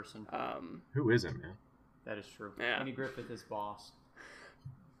 Griffith person. Who isn't, man? That is true. Yeah. Andy Griffith is boss.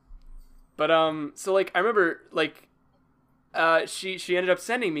 But so like I remember like she ended up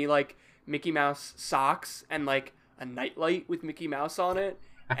sending me like Mickey Mouse socks and like a nightlight with Mickey Mouse on it,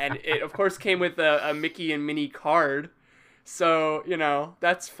 and it of course came with a Mickey and Minnie card. So, you know,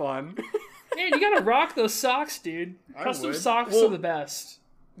 that's fun. Man, you gotta rock those socks, dude. Custom socks are the best.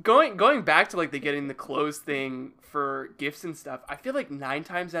 Going back to like the getting the clothes thing for gifts and stuff, I feel like 9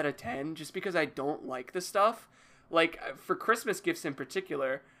 times out of 10, just because I don't like the stuff, like for Christmas gifts in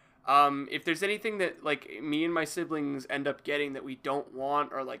particular, if there's anything that like me and my siblings end up getting that we don't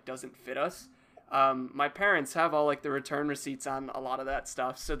want or like doesn't fit us, my parents have all like the return receipts on a lot of that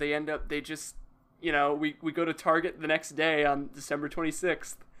stuff, so they just, you know, we go to Target the next day on December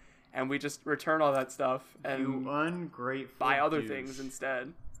 26th. And we just return all that stuff and you ungrateful buy other douche. things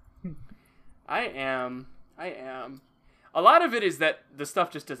instead. I am. A lot of it is that the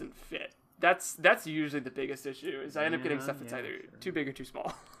stuff just doesn't fit. That's usually the biggest issue. Is I end up getting stuff that's either too big or too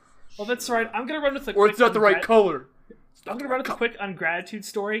small. Well, that's right. I'm gonna run with the or it's not the right color. I'm gonna run with a quick ungratitude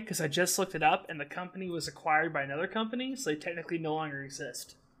story because I just looked it up and the company was acquired by another company, so they technically no longer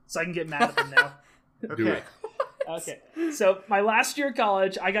exist. So I can get mad at them now. Okay. Okay, so my last year of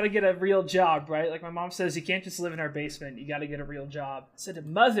college, I got to get a real job, right? Like my mom says, you can't just live in our basement. You got to get a real job. I said,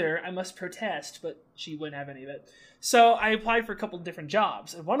 mother, I must protest, but she wouldn't have any of it. So I applied for a couple of different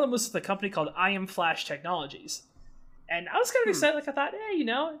jobs, and one of them was with a company called I Am Flash Technologies. And I was kind of excited. Like I thought, hey, you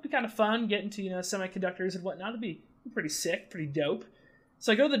know, it'd be kind of fun getting to, you know, semiconductors and whatnot. It'd be pretty sick, pretty dope.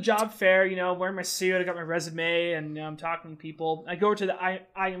 So I go to the job fair, you know, wearing my suit. I got my resume, and I'm talking to people. I go over to the I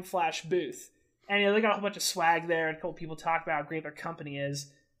Am Flash booth. And you know, they got a whole bunch of swag there, and a couple people talk about how great their company is.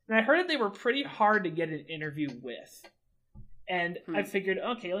 And I heard that they were pretty hard to get an interview with. And I figured,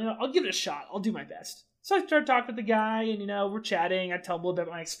 okay, you know, I'll give it a shot. I'll do my best. So I started talking with the guy, and, you know, we're chatting. I tell him a little bit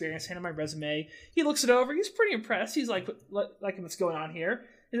about my experience, hand him my resume. He looks it over. He's pretty impressed. He's like what's going on here?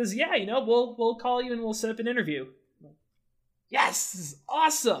 He says, yeah, you know, we'll call you and we'll set up an interview. Like, yes, this is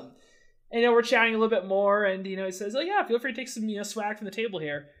awesome. And, you know, we're chatting a little bit more, and, you know, he says, oh, yeah, feel free to take some, you know, swag from the table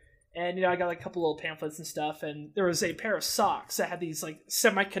here. And, you know, I got like a couple little pamphlets and stuff, and there was a pair of socks that had these like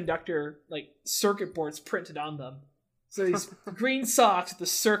semiconductor like circuit boards printed on them. So these green socks with the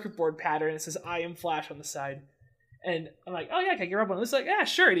circuit board pattern. It says I Am Flash on the side. And I'm like, oh yeah, can I grab one? He's like, yeah,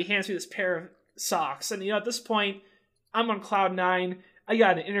 sure. And he hands me this pair of socks. And, you know, at this point, I'm on cloud 9. I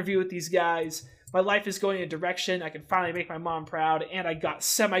got an interview with these guys. My life is going in a direction. I can finally make my mom proud. And I got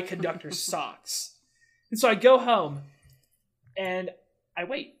semiconductor socks. And so I go home, and I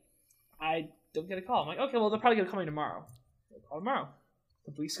wait. I don't get a call. I'm like, okay, well, they're probably going to call me tomorrow. They'll call tomorrow.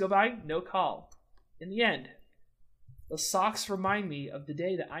 The weeks go by, no call. In the end, the socks remind me of the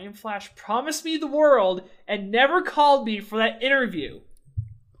day that I Am Flash promised me the world and never called me for that interview.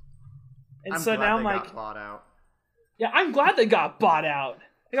 And so now I'm like, bought out. Yeah, I'm glad they got bought out.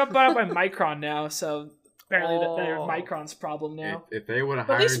 They got bought out by Micron now, so apparently they're Micron's problem now. If they would have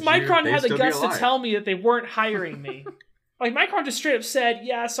hired you, at least Micron had the guts to tell me that they weren't hiring me. Like, Micron just straight up said,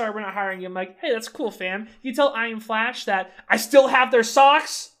 yeah, sorry, we're not hiring you. I'm like, hey, that's cool, fam. You tell I Am Flash that I still have their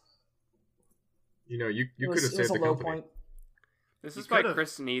socks? You know, you could have saved the company. Point. This is why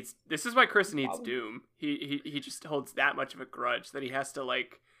Chris needs Doom. He just holds that much of a grudge that he has to,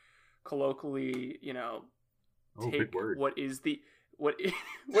 like, colloquially, you know, take what is the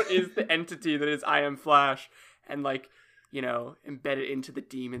entity that is I Am Flash and, like, you know, embed it into the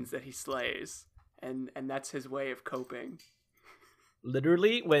demons that he slays. And that's his way of coping.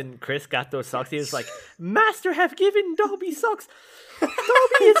 Literally, when Chris got those socks, he was like, "Master have given Dobby socks.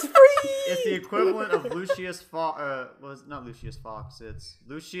 Dobby is free." It's the equivalent of Lucius Fox. Well, it's not Lucius Fox. It's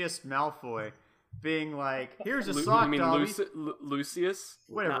Lucius Malfoy being like, "Here's a sock, You mean Dobby." Lucius?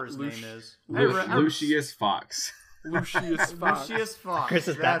 Whatever his name is. Lucius Fox. Lucius Fox. Lucius Fox. Chris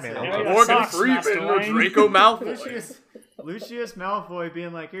is That's Batman. it. There you go. Morgan Socks, Master Freeman or Wayne. Draco Malfoy. Lucius Malfoy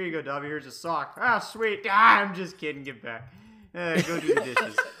being like, "Here you go, Dobby. Here's a sock. Ah, sweet. Ah, I'm just kidding. Get back. Go do the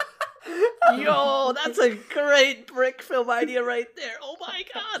dishes." Yo, that's a great brick film idea right there. Oh my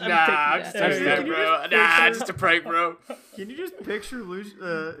god. I'm just that. touching that, bro. Nah, just a prank, bro. Can you just picture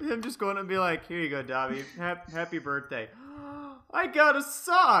him just going and be like, "Here you go, Dobby. Happy birthday. I got a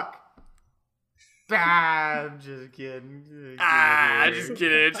sock." I'm just kidding. I'm just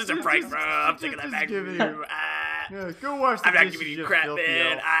kidding. It's just a prank, bro. I'm taking that Just back give from it you. here. Yeah, go wash the I'm not dishes, giving you you crap, filthy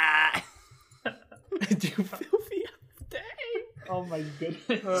man. elf. You filthy dang. Oh my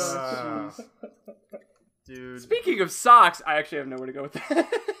goodness. Dude. Speaking of socks, I actually have nowhere to go with that.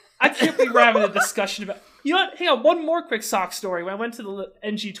 I can't believe we're having a discussion about. You know what? Hang on, one more quick sock story. When I went to the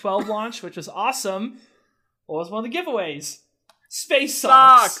NG12 launch, which was awesome, what was one of the giveaways? Space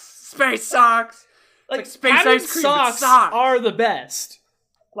socks. Space socks. Like space having ice cream, but socks socks. are the best.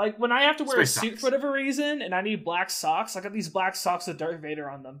 Like when I have to wear Space a suit socks. for whatever reason, and I need black socks, I got these black socks with Darth Vader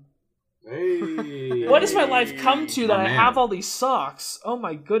on them. Hey. What does my life come to that My I man. have all these socks? Oh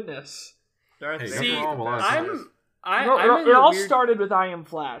my goodness! Darth Hey, Vader. See, nothing wrong with a lot of socks. It all started with I Am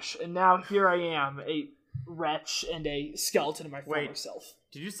Flash, and now here I am, a wretch and a skeleton of my former Wait. self.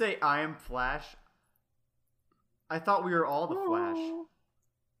 Did you say I am Flash? I thought we were all the Flash.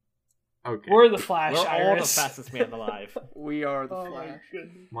 Okay. We're the Flash, We're all the Iris. fastest man alive. We are the Oh my Flash.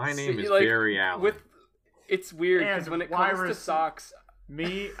 goodness. My name See, is like, Barry Allen. It's weird because And when it comes to Iris- socks,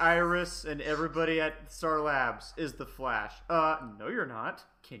 Me, Iris, and everybody at Star Labs is the Flash. No, you're not.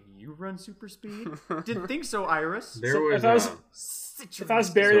 Can you run super speed? Didn't think so, Iris. There So was, if I was- Sit If I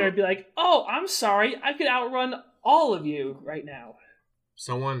was Barry, there, I'd be like, "Oh, I'm sorry, I could outrun all of you right now."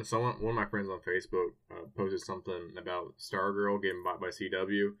 someone, one of my friends on Facebook posted something about Stargirl getting bought by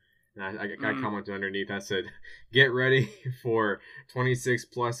CW, and I commented underneath. I said, "Get ready for 26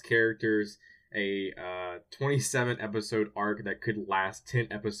 plus characters, a 27 episode arc that could last 10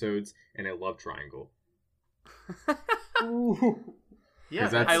 episodes, and a love triangle." Ooh. Yeah,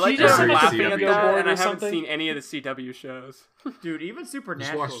 that's- I like You just that you're have laughing to at be that, bored and or I haven't something. seen any of the CW shows. dude, even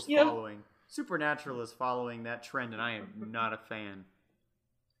Supernatural is watched- Yeah. following. Supernatural is following that trend, and I am not a fan.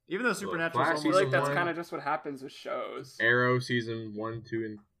 Even though Supernatural Flash is I feel almost like that's one. kind of just what happens with shows. Arrow season 1, 2,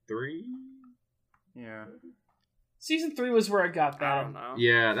 and 3. yeah. Season 3 was where it got I bad. don't know.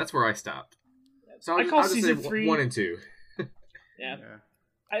 Yeah, that's where I stopped. So I call I'll just season say 3 1 and 2. Yeah. Yeah.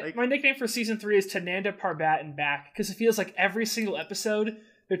 Like- My nickname for season 3 is Tananda Parbat and back, because it feels like every single episode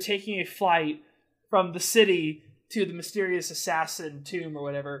they're taking a flight from the city to the mysterious assassin tomb or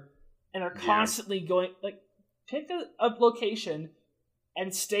whatever, and are Yeah. constantly going, like, pick a location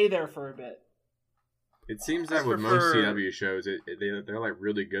and stay there for a bit. It seems I that with most prefer- CW shows, they're like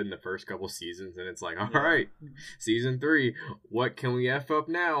really good in the first couple seasons, and it's like, all Yeah. right, season 3, what can we f up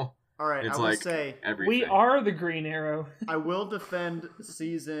now? All right, It's I will like say everything. We are the Green Arrow. I will defend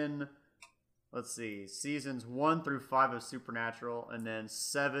seasons 1 through 5 of Supernatural, and then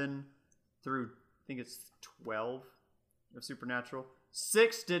 7 through I think it's 12 of Supernatural.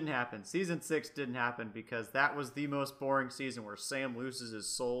 6 didn't happen. Season 6 didn't happen because that was the most boring season where Sam loses his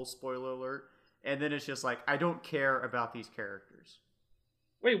soul, spoiler alert, and then it's just like, I don't care about these characters.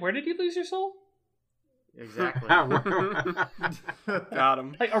 Wait, where did you lose your soul? Exactly. Got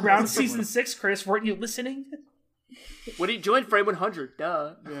him. Like around season 6, Chris, weren't you listening? When he joined Frame 100,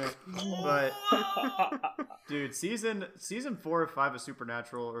 duh. Yeah. But dude, season 4 or 5 of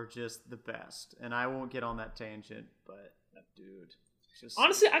Supernatural are just the best, and I won't get on that tangent. But dude, it's just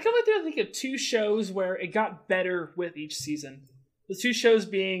Honestly, I can only think of 2 shows where it got better with each season. The 2 shows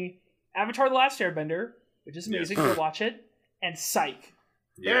being Avatar: The Last Airbender, which is amazing, go watch it, and Psych.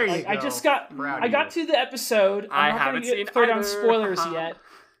 there you Like, go. I just got Proud I of got you. to the episode. I I'm not haven't going seen to throw down either. spoilers yet,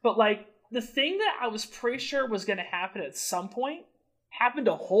 but like the thing that I was pretty sure was going to happen at some point happened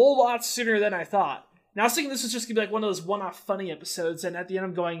a whole lot sooner than I thought. And I was thinking this was just going to be like one of those one-off funny episodes, and at the end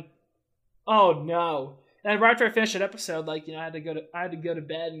I'm going, "Oh no!" And right after I finished that episode, like I had to go to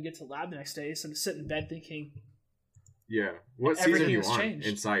bed and get to lab the next day, so I'm just sitting in bed thinking, Yeah. What Everything season are you has on changed.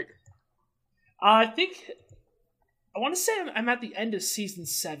 in Psych? I think I want to say I'm at the end of season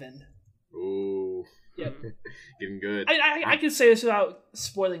 7. Ooh. Yep. Getting good. I can say this without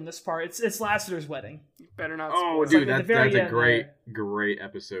spoiling this part. It's Lassiter's wedding. You better not Oh, spoil It's dude, like at the that's very a end great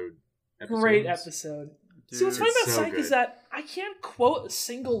episode. Great Episodes. episode. See, what's funny about so Psych is good. that I can't quote a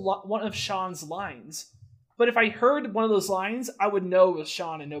single one of Sean's lines. But if I heard one of those lines, I would know it was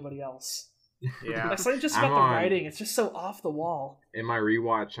Sean and nobody else. Yeah. Like, something just about the writing. It's just so off the wall. In my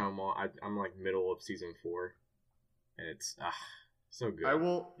rewatch, I'm like middle of season 4, and it's so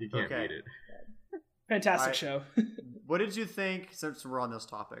good. You can't beat it. Fantastic show. What did you think? Since we're on this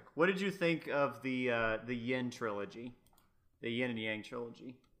topic, what did you think of the Yin trilogy, the Yin and Yang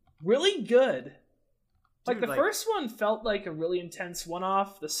trilogy? Really good. Like, Dude, the first one felt like a really intense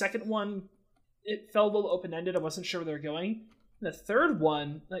one-off. The second one, it felt a little open-ended. I wasn't sure where they were going. The third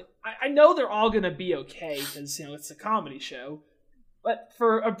one, like, I know they're all gonna be okay because, you know, it's a comedy show. But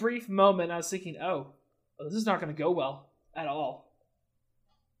for a brief moment, I was thinking, oh, this is not gonna go well at all.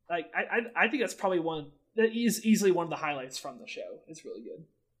 Like, I think that's probably easily one of the highlights from the show. It's really good.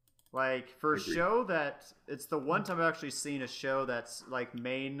 Like, for a show that it's the one time I've actually seen a show that's like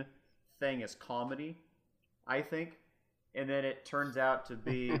main thing is comedy, I think, and then it turns out to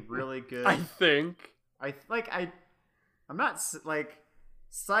be really good. I'm not like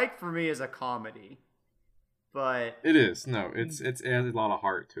Psych for me is a comedy, but it is it has a lot of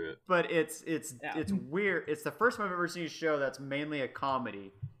heart to it. But it's weird. It's the first time I've ever seen a show that's mainly a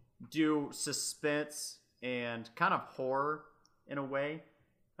comedy do suspense and kind of horror in a way,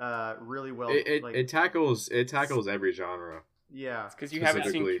 really well. It tackles every genre. Yeah, because you haven't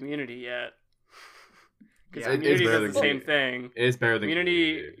seen Community yet. Because yeah, Community does the same thing. It's better than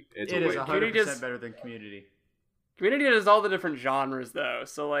Community. It is 100% better than Community. Community does all the different genres, though.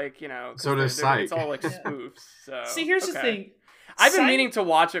 So, like, you know, so does Psych. It's all like spoofs. So see, here's the thing. I've been meaning to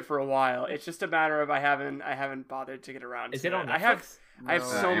watch it for a while. It's just a matter of I haven't bothered to get around to it. Is it on Netflix? I have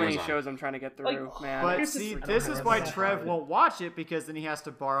so many Amazon. shows I'm trying to get through, Like, man. But see, this is why Trev won't watch it, because then he has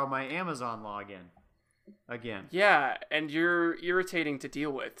to borrow my Amazon login again. Yeah, and you're irritating to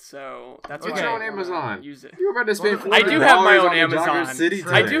deal with, so that's why your I own Amazon. Use it. You're about to spend $400 I do have my own on Amazon. City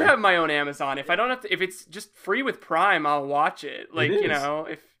I do have my own Amazon. If I don't have to, if it's just free with Prime, I'll watch it. Like, you know,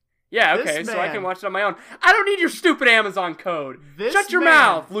 so I can watch it on my own. I don't need your stupid Amazon code. Shut your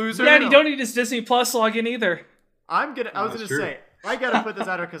mouth, loser. Yeah, and you don't need his Disney Plus login either. I was gonna say, I gotta put this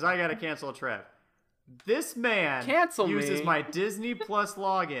out there because I gotta cancel Trev. This man uses my Disney Plus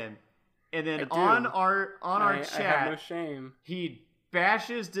login, and then on our chat, I have no shame. He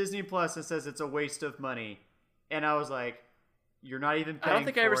bashes Disney Plus and says it's a waste of money. And I was like, "You're not even paying." I don't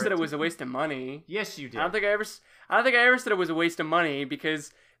think I ever said it was a waste of money. Yes, you did. I don't think I ever said it was a waste of money,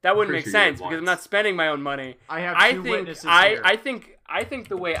 because that wouldn't make sense, because I'm not spending my own money. I have two witnesses here. I think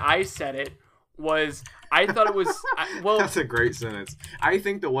the way I said it was, I thought it was well. That's a great sentence. I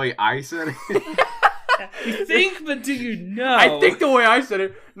think the way I said it. You think, but do you know? I think the way I said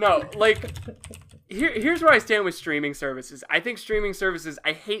it. No, like, here's where I stand with streaming services. I think streaming services,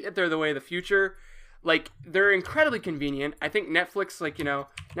 I hate that they're the way of the future. Like, they're incredibly convenient. I think Netflix, like, you know,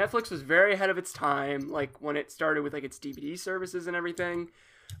 Netflix was very ahead of its time, like, when it started with, like, its DVD services and everything.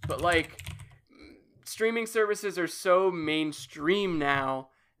 But, like, streaming services are so mainstream now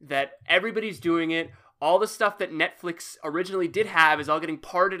that everybody's doing it. All the stuff that Netflix originally did have is all getting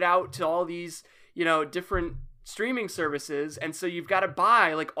parted out to all these, you know, different streaming services. And so you've got to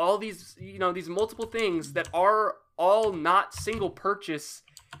buy, like, all these, you know, these multiple things that are all not single purchase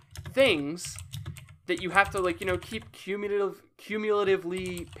things that you have to, like, you know, keep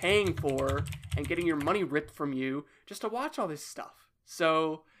cumulatively paying for and getting your money ripped from you just to watch all this stuff.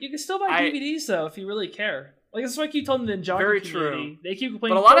 So you can still buy DVDs though if you really care. Like, that's why I keep telling the Ninjago very community. True. They keep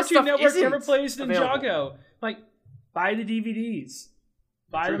complaining. But a lot of Cartoon stuff Network isn't never plays Ninjago. available. Like, buy the DVDs.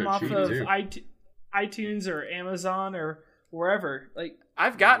 Buy them off of iTunes or Amazon or wherever. Like,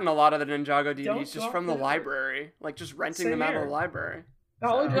 I've gotten a lot of the Ninjago DVDs just from the library, like just renting them out of the library.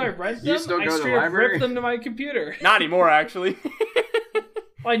 Not only do I rent You them, still I go to the straight up library? rip them to my computer. Not anymore, actually.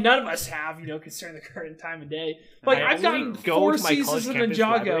 Like, none of us have, you know, considering the current time of day. Like, I I've gotten only go 4 to my seasons college of campus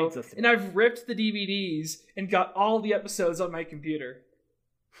library Ninjago, system. and I've ripped the DVDs and got all the episodes on my computer.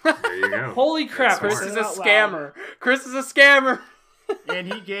 There you go. Holy crap! That's Chris is smart. a scammer. Chris is a scammer.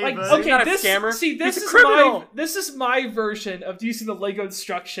 And he gave Like, us... He's okay, not a this scammer. see, this He's a is criminal. this is my version of using the Lego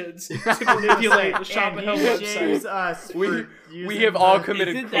instructions to manipulate the Shop and and he Home shames website. us We- for we using have all the-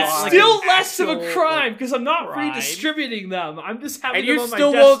 committed Isn't that crime. like Still an less of a actual, crime because I'm not crime? redistributing them. I'm just having And them you on my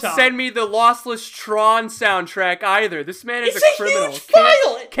still won't desktop. send me the Lossless Tron soundtrack either. This man is It's a criminal. huge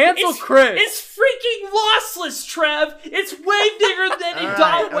file. Cancel it's, Chris. It's freaking lossless, Trev. It's way bigger than a All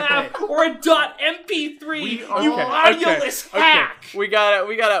right, .wav okay. or a .mp3. We You are- audioless hack. We gotta.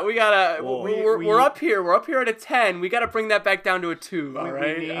 Whoa. We're up here. We're up here at a 10. We gotta bring that back down to a 2. All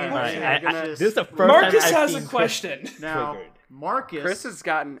right. need- All All right. right, We're gonna- this is the first Marcus time I've has a seen question. Chris Now, triggered. Marcus... Chris has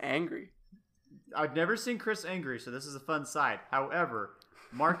gotten angry. I've never seen Chris angry, so this is a fun side. However,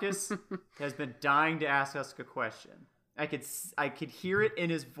 Marcus has been dying to ask us a question. I could hear it in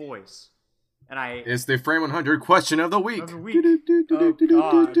his voice, and It's the Frame 100 question of the week. Oh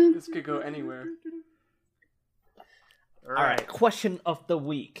God, this could go anywhere. All right, question of the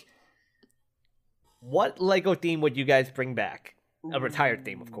week. What Lego theme would you guys bring back? A retired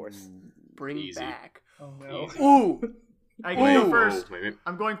theme, of course. Bring back. Oh no. Ooh. I can go first.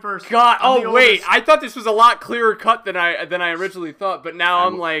 I'm going first. God. I'm Oh wait, oldest. I thought this was a lot clearer cut than I originally thought, but now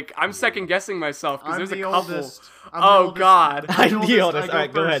I'm second guessing myself because I'm there's a the couple. oldest. I'm the Oh oldest. God. I'm the oldest. I All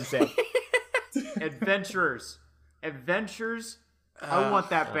right, go ahead, first. Sam. Adventurers. I want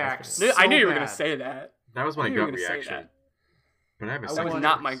that back. I knew you were bad. gonna say that. That was my You were gut gonna say reaction. that. But I have a That second. was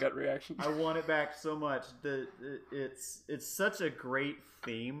not my gut reaction. I want it back so much. It's such a great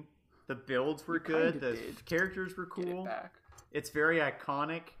theme. The builds were good. kinda The did characters were Get it cool. back. It's very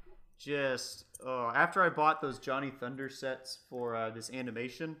iconic. Just after I bought those Johnny Thunder sets for this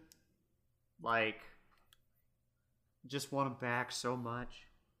animation, just want them back so much.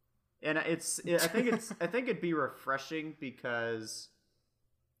 And I think it'd be refreshing because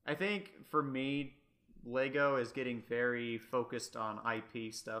I think for me, Lego is getting very focused on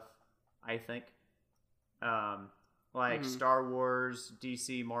IP stuff. I think, Star Wars,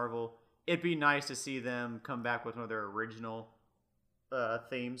 DC, Marvel. It'd be nice to see them come back with one of their original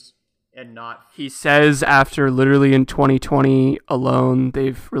themes and not. He says after literally in 2020 alone,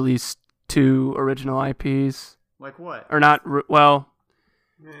 they've released 2 original IPs. Like what? Or not,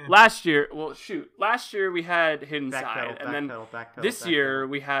 last year, last year we had Hidden Side, and then this year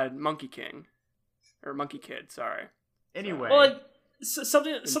we had Monkey King. Or Monkey Kid, sorry. Anyway. Well,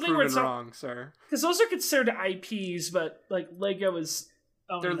 something where it's not wrong, sir. because those are considered IPs, but Lego is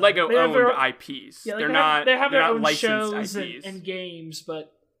They're Lego-owned IPs. Yeah, they're not. They have they're their not own licensed shows IPs. and games,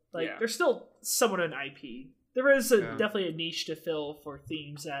 but Yeah. they're still somewhat an IP. There is definitely a niche to fill for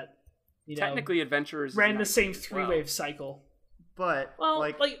themes that Technically, Adventurers ran is the an same IP as three-wave cycle. But Well,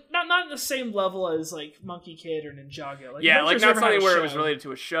 not in the same level as Monkey Kid or Ninjago. yeah, Adventures not never had something a where it show. was related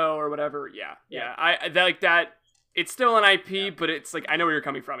to a show or whatever. Yeah. Yeah. I like that. It's still an IP, but it's I know where you're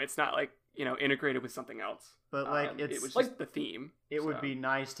coming from. It's not integrated with something else. But it was just the theme. It would be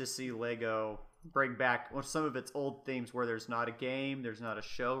nice to see Lego bring back some of its old themes where there's not a game, there's not a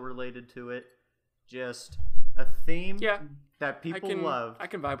show related to it, just a theme that people love. I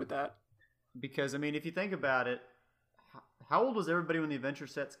can vibe with that. Because if you think about it, how old was everybody when the Adventure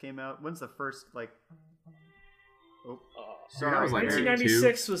sets came out? When's the first Sorry, I was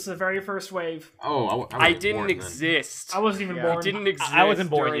 1996 was the very first wave. Oh, I didn't exist. I wasn't even born. I didn't exist. I wasn't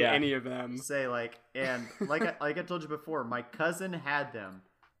born during yet. any of them. Say and I told you before, my cousin had them,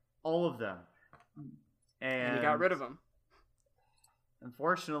 all of them, And he got rid of them.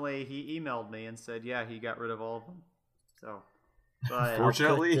 Unfortunately, he emailed me and said, yeah, he got rid of all of them. So, but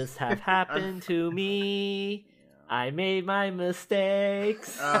Fortunately, could this have happened to me? I made my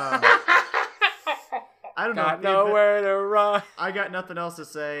mistakes. I don't know. Got nowhere to run. I got nothing else to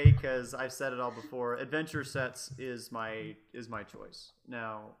say because I've said it all before. Adventure sets is my choice.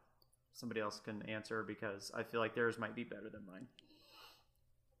 Now, somebody else can answer because I feel like theirs might be better than mine.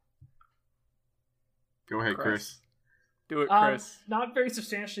 Go ahead, Chris. Do it, Chris. Not very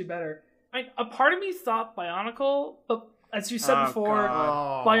substantially better. A part of me thought Bionicle, but as you said before,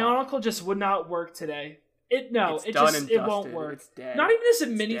 Bionicle just would not work today. It won't work. It's dead. Not even as a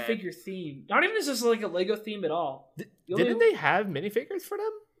minifigure theme. Not even as just a Lego theme at all. Didn't they have minifigures for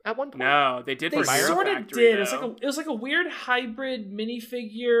them at one point? No, they did. They for Hero sort of Factory, did. though. It was like a weird hybrid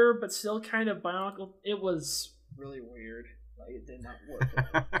minifigure, but still kind of Bionicle. It was really weird. It did not work.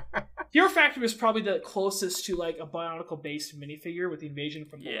 Hero Factory was probably the closest to a Bionicle based minifigure with the invasion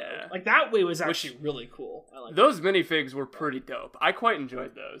from below. That way was actually really cool. I like those minifigs were pretty dope. I quite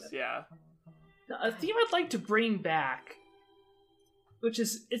enjoyed those. Yeah. A theme I'd like to bring back, which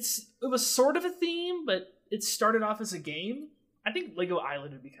is it was sort of a theme, but it started off as a game. I think Lego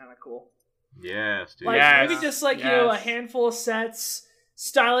Island would be kind of cool. Yes, dude. Maybe just a handful of sets,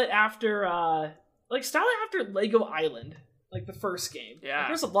 style it after Lego Island, like the first game. Yeah.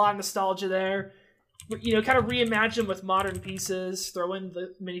 There's a lot of nostalgia there. Kind of reimagine with modern pieces, throw in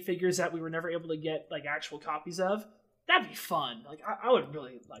the minifigures that we were never able to get actual copies of. That'd be fun. I would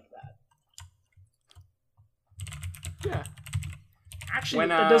really like that. Yeah. Actually,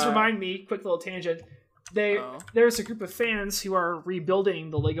 that does remind me, quick little tangent, there's a group of fans who are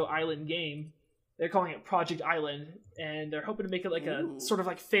rebuilding the Lego Island game. They're calling it Project Island, and they're hoping to make it a sort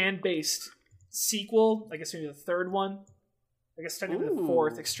of fan-based sequel. I guess maybe the third one. I guess technically the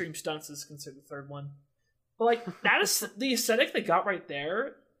fourth. Extreme Stunts is considered the third one. But that is the aesthetic they got right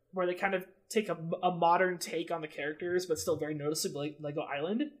there, where they kind of take a modern take on the characters, but still very noticeable like Lego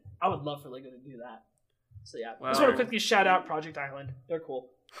Island. I would love for Lego to do that. So yeah, I just want to quickly shout out Project Island. They're cool.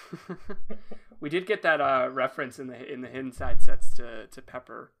 We did get that reference in the hidden side sets to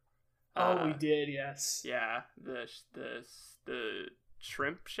Pepper. We did, yes. Yeah, the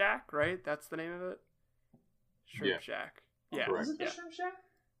Shrimp Shack, right? That's the name of it. Shrimp Shack. Yeah. Was it the Shrimp Shack?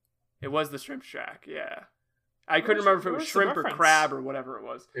 It was the Shrimp Shack. Yeah. I couldn't remember if it was shrimp or crab or whatever it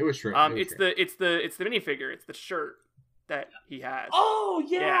was. It was shrimp. It's the minifigure. It's the shirt that he has. Oh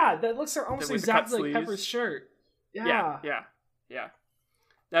yeah, that looks almost exactly like Pepper's shirt. Yeah.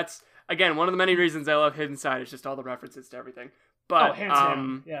 That's again one of the many reasons I love Hidden Side. It's just all the references to everything. But hands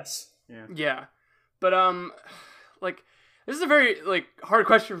down, yes. Yeah. But like this is a very hard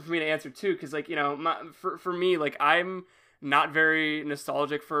question for me to answer too, because for me I'm not very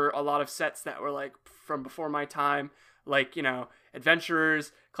nostalgic for a lot of sets that were from before my time,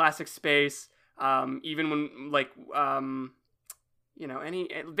 Adventurers, Classic Space, even when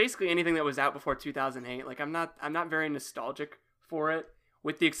basically anything that was out before 2008. I'm not very nostalgic for it,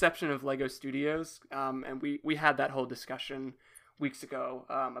 with the exception of Lego Studios, and we had that whole discussion weeks ago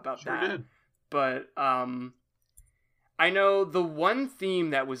about that. Did. But I know the one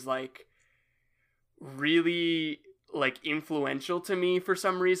theme that was really influential to me for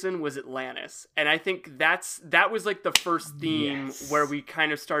some reason was Atlantis, and I think that was the first theme where we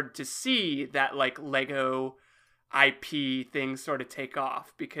kind of started to see that Lego IP things sort of take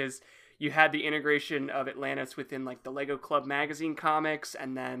off, because you had the integration of Atlantis within the Lego Club magazine comics,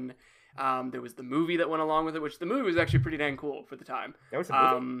 and then there was the movie that went along with it, which the movie was actually pretty dang cool for the time. There was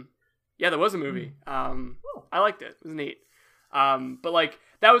a movie? Yeah, there was a movie. I liked it. It was neat. But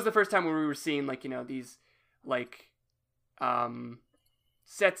that was the first time where we were seeing these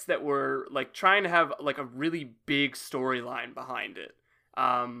sets that were trying to have a really big storyline behind it.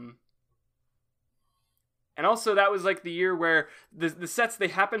 And also that was the year where the sets, they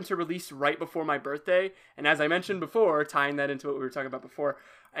happened to release right before my birthday. And as I mentioned before, tying that into what we were talking about before,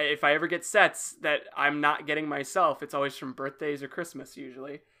 if I ever get sets that I'm not getting myself, it's always from birthdays or Christmas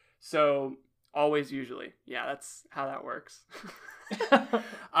usually. So always usually. Yeah, that's how that works.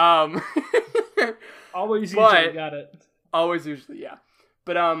 Always usually, got it. Always usually, yeah.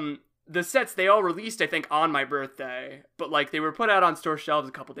 But the sets, they all released, I think, on my birthday, but they were put out on store shelves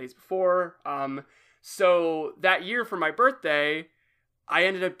a couple days before. So that year for my birthday, I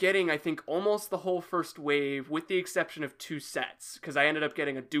ended up getting, I think, almost the whole first wave, with the exception of 2 sets, because I ended up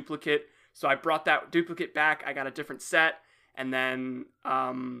getting a duplicate. So I brought that duplicate back. I got a different set, and then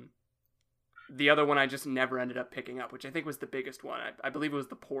the other one I just never ended up picking up, which I think was the biggest one. I believe it was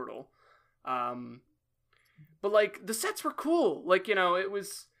the Portal. But the sets were cool. It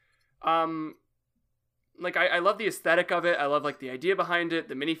was I love the aesthetic of it. I love the idea behind it.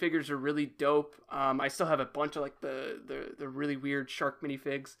 The minifigures are really dope. I still have a bunch of the really weird shark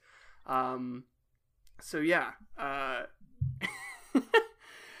minifigs. So yeah. I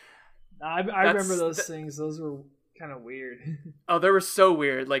remember those things. Those were kind of weird. Oh, they were so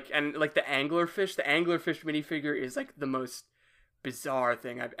weird. The anglerfish. The anglerfish minifigure is the most bizarre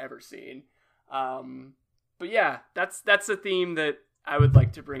thing I've ever seen. But yeah, that's a theme that I would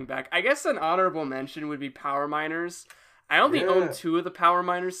like to bring back. I guess an honorable mention would be Power Miners. I only own 2 of the Power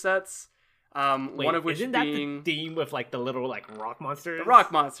Miners sets. One of which isn't being that the theme with the little rock monsters? The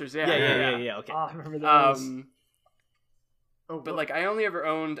rock monsters, yeah. Okay. Oh, I remember those. But I only ever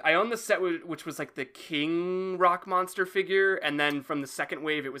owned the set which was the king rock monster figure, and then from the second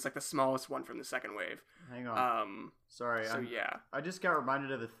wave it was the smallest one from the second wave. Hang on. Sorry. So I just got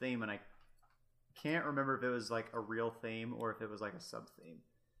reminded of the theme, and I can't remember if it was a real theme or if it was a sub theme.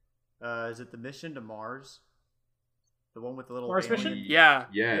 Is it the mission to Mars? The one with the little Mars alien? mission? Yeah.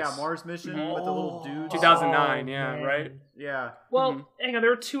 Yes. Yeah, Mars mission with the little dude. 2009, man. right? Yeah. Well, hang on,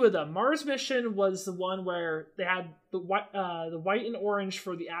 there were 2 of them. Mars mission was the one where they had the white and orange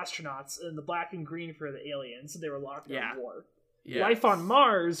for the astronauts and the black and green for the aliens, so they were locked in war. Yeah. Life on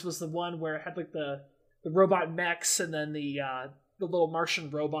Mars was the one where it had the robot mechs and then the little Martian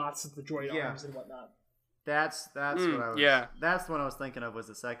robots with the droid arms and whatnot. That's what I was. Yeah. That's the one I was thinking of, was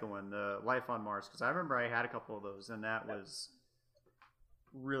the second one, the Life on Mars, because I remember I had a couple of those, and that was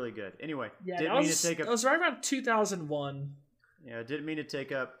really good. Anyway, that was right around 2001. Yeah, didn't mean to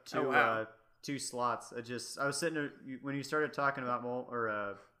take up 2 slots. I was sitting there when you started talking about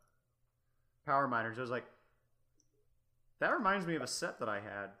Power Miners. I was like, that reminds me of a set that I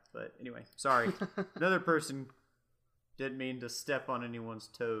had. But anyway, sorry. Another person. Didn't mean to step on anyone's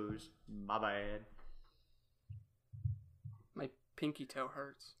toes. My bad. My pinky toe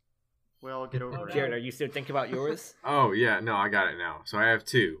hurts. We'll get over it. Jared, are you still thinking about yours? Oh yeah, no, I got it now. So I have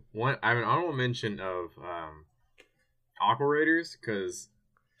two. One, I have an honorable mention of Aqua Raiders because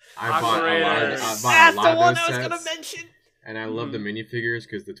I bought a lot of That's those the one I was sets, gonna mention. and I love the minifigures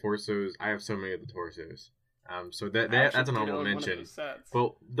because the torsos. I have so many of the torsos. So that's an honorable mention.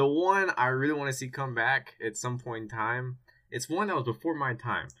 But the one I really want to see come back at some point in time, it's one that was before my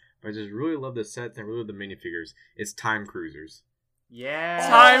time, but I just really love the sets and really love the minifigures. It's Time Cruisers. Yeah.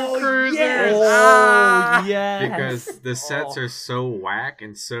 Time Cruisers. Yes. Ah! yes. Because the sets are so whack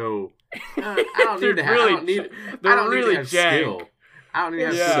and so I don't need to have really, I don't need really to have jank. skill. I don't need to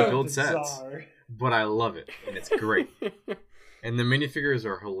have Yeah. skill to So build sets. bizarre. But I love it and it's great. And the minifigures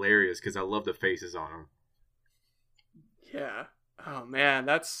are hilarious because I love the faces on them. Yeah. Oh man,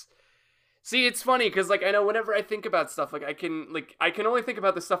 that's. See, it's funny because like I know whenever I think about stuff, like I can only think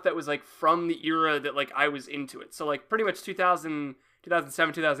about the stuff that was like from the era that like I was into it. So like pretty much 2000,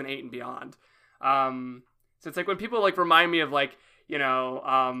 2007, 2008 and beyond. So it's like when people like remind me of like, you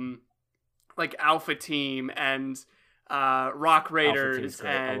know, like Alpha Team and Rock Raiders great.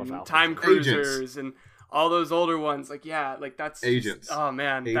 I love and Alpha Time Team. Cruisers Agents. and all those older ones. Like yeah, like that's Agents. Just, oh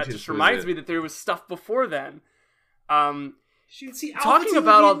man, that Agents just was reminds it. me that there was stuff before then. Shoot, see, Talking Alpha Team would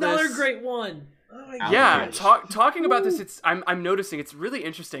about be all another this- great one. Oh my Alpha Yeah, Team. talking about this, I'm noticing it's really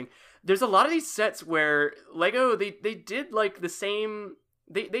interesting. There's a lot of these sets where Lego they did like the same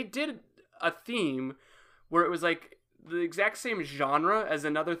they did a theme where it was like the exact same genre as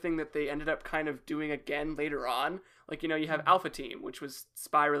another thing that they ended up kind of doing again later on. Like, you know, you have Alpha Team, which was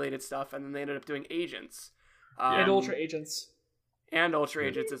spy related stuff, and then they ended up doing Agents. And Ultra Agents. And Ultra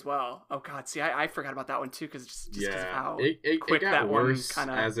Agents as well. Oh god, see, I forgot about that one too because just because of how it quick got that worse one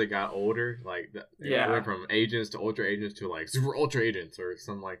kind of. as it got older. Like it went from Agents to Ultra Agents to like Super Ultra Agents or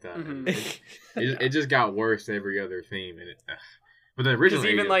something like that. And it just got worse every other theme. And but the original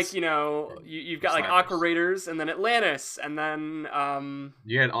Because even Agents, like, you know, you've got like slappers. Aqua Raiders and then Atlantis and then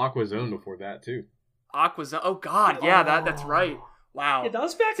you had Aqua Zone before that too. Aqua Zone. Oh god, yeah, that's right. Wow. Yeah, that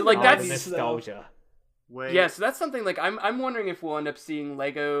was back So, in like, the that's- 90s, though. nostalgia. Wait. Yeah, so that's something like I'm wondering if we'll end up seeing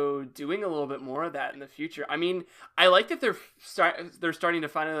Lego doing a little bit more of that in the future. I mean, I like that they're starting to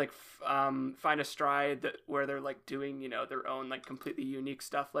finally like find a stride that where they're like doing, you know, their own like completely unique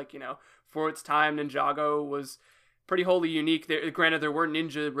stuff. Like, you know, for its time, Ninjago was pretty wholly unique. Granted, there were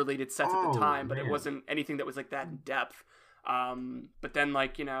ninja related sets at the time, but it man. wasn't anything that was like that in depth. But then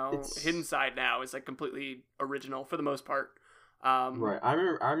like, you know, Hidden Side now is like completely original for the most part. Right. I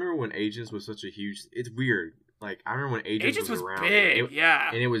remember when Agents was such a huge. It's weird. Like I remember when Agents was around. big, yeah.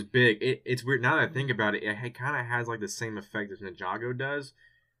 And it was big. It's weird now that I think about it. It kind of has like the same effect as Ninjago does,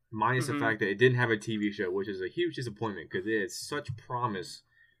 minus the fact that it didn't have a TV show, which is a huge disappointment because it has such promise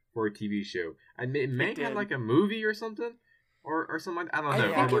for a TV show. And it may have like a movie or something, or something. I don't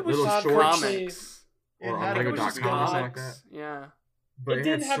know. I think or it was little just shorts comics. or It had- on it was just Lego.com or something like Comics. that. Yeah. But It it,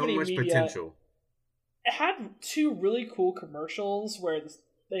 didn't had have so any much media. potential. It had two really cool commercials where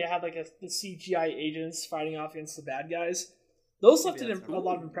they had like the CGI agents fighting off against the bad guys. Those left a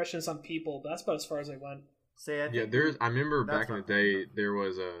lot of impressions on people, but that's about as far as I went. Yeah, I remember back in the day there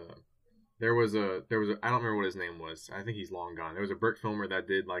was a I don't remember what his name was. I think he's long gone. There was a Brick Filmer that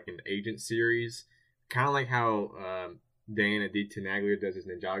did like an agent series, kind of like how Dan Tenaglia does his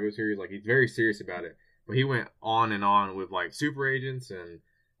Ninjago series. Like he's very serious about it, but he went on and on with like Super Agents and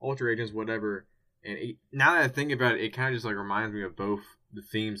Ultra Agents, whatever. And now that I think about it, it kind of just like reminds me of both the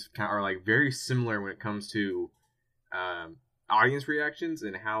themes are like very similar when it comes to audience reactions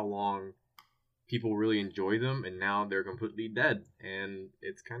and how long people really enjoy them, and now they're completely dead, and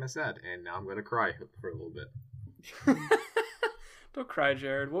it's kind of sad. And now I'm gonna cry for a little bit. Don't cry,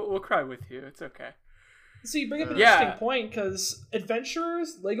 Jared. We'll cry with you. It's okay. So you bring up an Yeah. interesting point because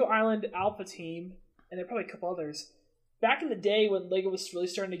Adventurers, Lego Island, Alpha Team, and there are probably a couple others. Back in the day when Lego was really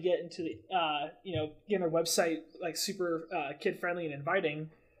starting to get into the, getting their website like super kid friendly and inviting,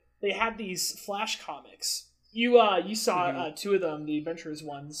 they had these Flash comics. You saw two of them, the Adventurers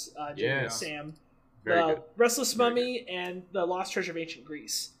ones, Jimmy and Sam, Very the good. Restless Mummy and the Lost Treasure of Ancient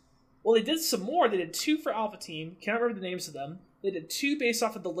Greece. Well, they did some more. They did two for Alpha Team. Can't remember the names of them. They did two based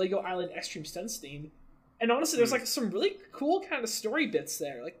off of the Lego Island Extreme Stunts theme. And honestly, there's like some really cool kind of story bits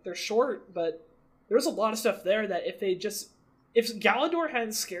there. Like they're short, but there's a lot of stuff there that if Galador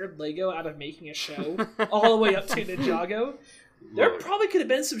hadn't scared Lego out of making a show all the way up to Ninjago, there probably could have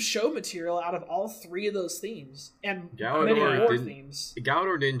been some show material out of all three of those themes and many more themes.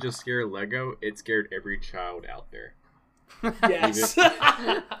 Galador didn't just scare Lego; it scared every child out there. Yes.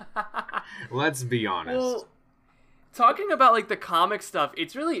 Let's be honest. Well, talking about like the comic stuff,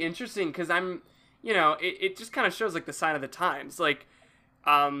 it's really interesting because it just kind of shows like the sign of the times. Like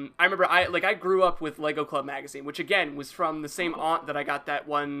I remember I grew up with Lego Club magazine, which again was from the same aunt that I got that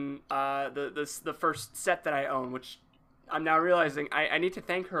one the first set that I own, which I'm now realizing I need to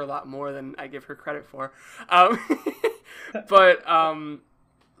thank her a lot more than I give her credit for. But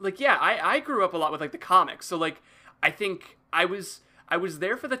I grew up a lot with like the comics. So like I think I was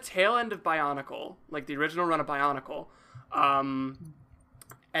there for the tail end of Bionicle, like the original run of Bionicle.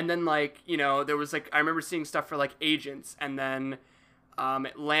 And then like, you know, there was like I remember seeing stuff for like Agents and then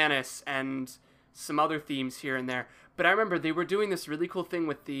Atlantis and some other themes here and there. But I remember they were doing this really cool thing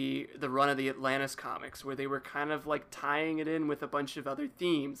with the run of the Atlantis comics where they were kind of like tying it in with a bunch of other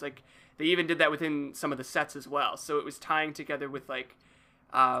themes. Like they even did that within some of the sets as well. So it was tying together with like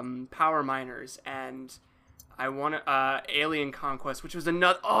Power Miners and Alien Conquest, which was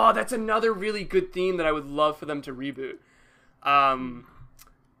that's another really good theme that I would love for them to reboot.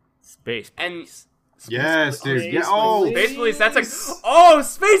 Space Police. Yes, dude. Space Yeah. Oh, Police. Space Police. That's like,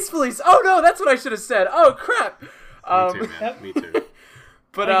 Space Police. Oh no, that's what I should have said. Oh crap. Me too, man. Me too.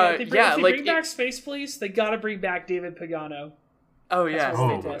 But if they bring back Space Police, they gotta bring back David Pagano. Oh yeah,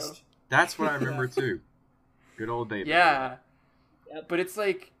 That's what I remember too. Good old David. Yeah. Yep. But it's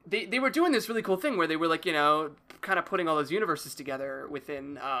like they were doing this really cool thing where they were like, you know, kind of putting all those universes together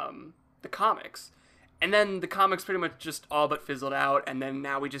within the comics. And then the comics pretty much just all but fizzled out, and then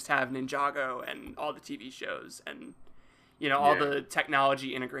now we just have Ninjago and all the TV shows and, you know, all the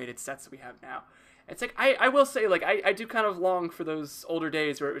technology integrated sets that we have now. It's like, I will say, like, I do kind of long for those older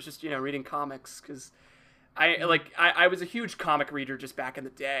days where it was just, you know, reading comics, because I was a huge comic reader just back in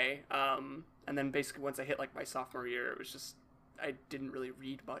the day, and then basically once I hit, like, my sophomore year, it was just, I didn't really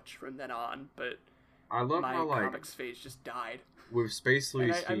read much from then on, but I love my how, like, comics phase just died. With Space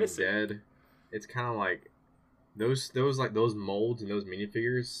Police being dead, it's kind of like those molds and those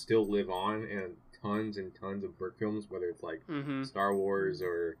minifigures still live on in tons and tons of brick films, whether it's like Star Wars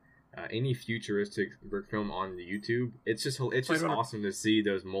or any futuristic brick film on the YouTube. It's just awesome to see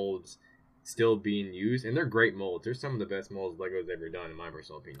those molds still being used, and they're great molds. They're some of the best molds Lego's ever done, in my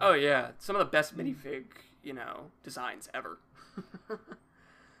personal opinion. Oh yeah, some of the best minifig, you know, designs ever.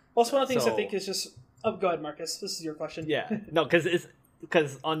 Also, one of the things I think is just. Oh, go ahead, Marcus. This is your question. Yeah, no,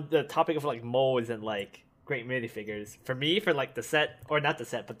 because on the topic of like molds and like great minifigures, for me, for like the set, or not the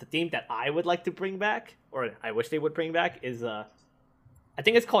set, but the theme that I would like to bring back, or I wish they would bring back, is I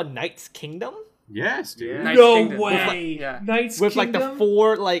think it's called Knight's Kingdom. Yes, dude. Knight's No Kingdom. way. Knight's with Kingdom? like the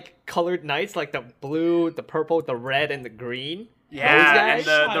 4 like colored knights, like the blue, the purple, the red, and the green. Yeah, and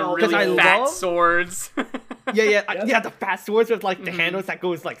the really fat swords. Yeah, the fat swords with like the handles that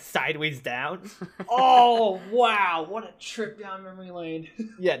goes like sideways down. Oh wow, what a trip down memory lane.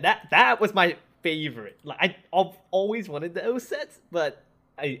 Yeah, that was my favorite. Like I've always wanted those sets, but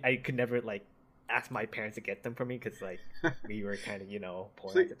I could never like ask my parents to get them for me because like we were kind of, you know,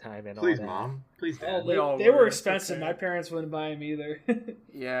 poor at the time and all that. Please, Mom. Please, Dad. They were expensive. My parents wouldn't buy them either.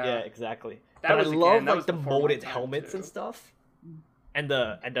 Yeah, exactly. But I love like the molded helmets and stuff. And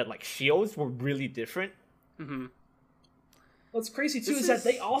the like shields were really different. Mm-hmm. What's crazy too is that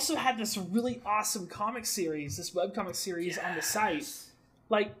they also had this really awesome comic series, this webcomic series on the site.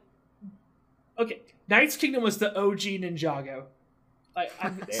 Like, okay, Knight's Kingdom was the OG Ninjago.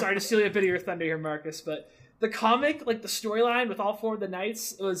 I'm sorry to steal a bit of your thunder here, Marcus, but the comic, like the storyline with all 4 of the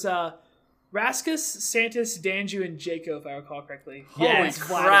knights, it was Raskus, Santis, Danju, and Jaco, if I recall correctly. Holy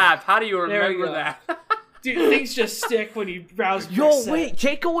crap! How do you remember that? Dude, things just stick when you browse. Yo, wait,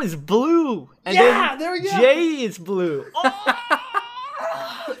 Jaco is blue. And yeah, there we go. Jay is blue.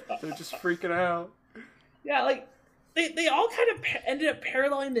 They're just freaking out. Yeah, like they all kind of ended up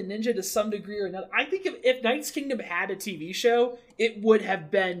paralleling the ninja to some degree or another. I think if Knight's Kingdom had a TV show, it would have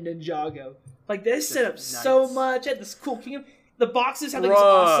been Ninjago. Like they set up so much at this cool kingdom. The boxes had like this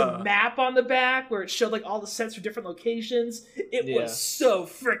awesome map on the back where it showed like all the sets for different locations. It was so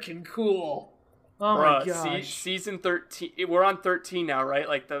freaking cool. Oh my gosh. Season 13. We're on 13 now, right?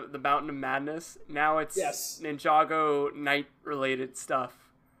 Like the Mountain of Madness. Now it's Ninjago Night related stuff.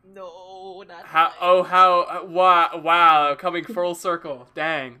 No, not wow, coming full circle.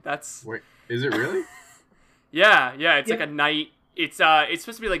 Dang, that's. Wait, is it really? yeah, it's like a night. It's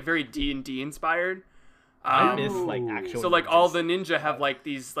supposed to be like very D&D inspired. I miss like actual. So like all the ninja have like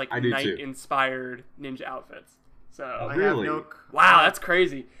these like night too. Inspired ninja outfits. So really? Wow, that's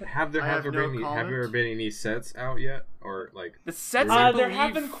crazy. Have there ever been any sets out yet, or like the sets? There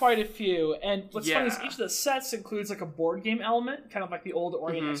have been quite a few, and what's funny is each of the sets includes like a board game element, kind of like the old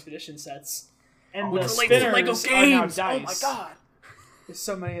Orient Expedition sets, and the spinners Lego are now games. dice. Oh my god, there's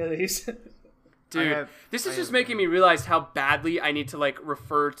so many of these. Dude, this is just making me realize how badly I need to like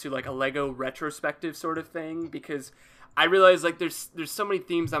refer to like a Lego retrospective sort of thing, because I realize like there's so many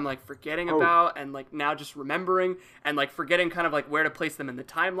themes I'm like forgetting about and like now just remembering and like forgetting kind of like where to place them in the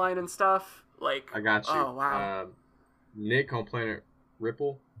timeline and stuff. Like I got you. Oh wow. Nick on Planet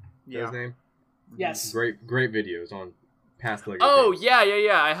Ripple. Yeah. His name. Yes. Great videos on past Lego. Oh games.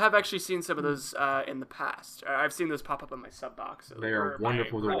 yeah. I have actually seen some of those in the past. I've seen those pop up on my sub box. They are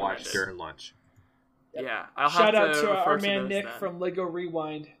wonderful to watch during lunch. Yep. Yeah, I'll shout have out to our man Nick then. from Lego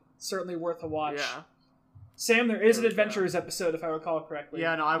Rewind. Certainly worth a watch. Yeah. Sam, there is an Adventures episode if I recall correctly.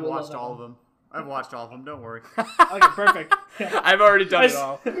 Yeah, no, I've watched all of them. I've watched all of them. Don't worry. Okay, perfect. Yeah. I've already done it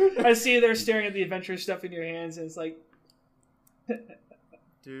all. I see you there staring at the Adventure stuff in your hands, and it's like,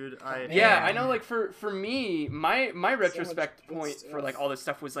 dude, I know. Like for me, my retrospect point for like all this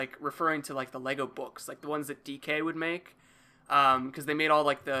stuff was like referring to like the Lego books, like the ones that DK would make. Because they made all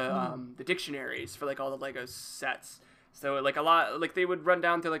like the dictionaries for like all the Lego sets, so like a lot like they would run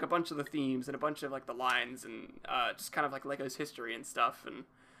down through like a bunch of the themes and a bunch of like the lines and just kind of like Lego's history and stuff. And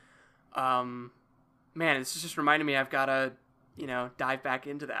man, it's just reminding me I've gotta dive back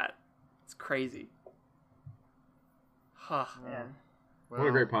into that. It's crazy. Huh. Yeah. Well, what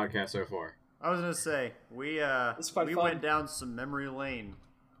a great podcast so far. I was gonna say we went down some memory lane.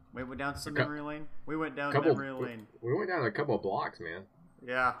 We went down some memory lane. We went down memory lane. We went down a couple of blocks, man.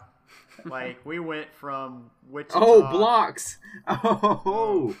 Yeah, like we went from Wichita. Oh, blocks!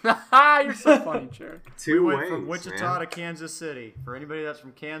 Oh, you're so funny, Jared. We went from Wichita to Kansas City. For anybody that's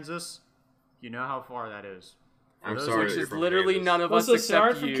from Kansas, you know how far that is. I'm sorry, which is literally Kansas. none of us so except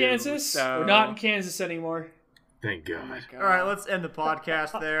sorry you. from Kansas. So... We're not in Kansas anymore. Thank God. Oh All right, let's end the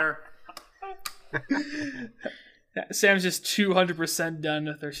podcast there. Sam's just 200% done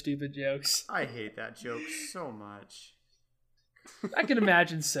with their stupid jokes. I hate that joke so much. I can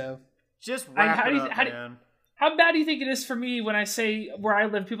imagine so. Just wrap it up, man. How bad do you think it is for me when I say where I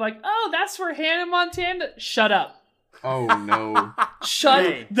live? People are like, oh, that's where Hannah Montana. Shut up. Oh no.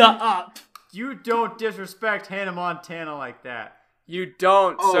 Shut the up. You don't disrespect Hannah Montana like that. You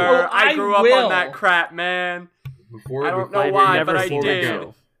don't, sir. I grew up will. on that crap, man. Before I don't know why, but I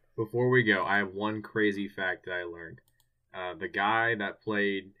did. Before we go, I have one crazy fact that I learned. The guy that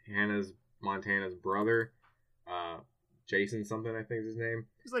played Montana's brother, Jason something, I think is his name.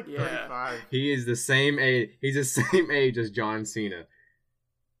 He's like 35. He is the same age. He's the same age as John Cena.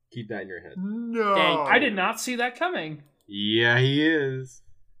 Keep that in your head. No. I did not see that coming. Yeah, he is.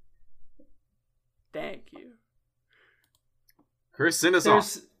 Thank you. Chris, send us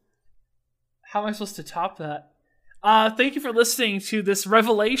off. How am I supposed to top that? Thank you for listening to this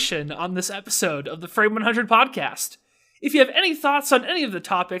revelation on this episode of the Frame 100 podcast. If you have any thoughts on any of the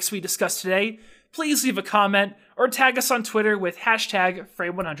topics we discussed today, please leave a comment or tag us on Twitter with hashtag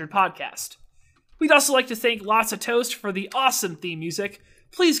Frame100podcast. We'd also like to thank Lots of Toast for the awesome theme music.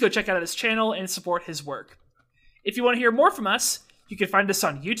 Please go check out his channel and support his work. If you want to hear more from us, you can find us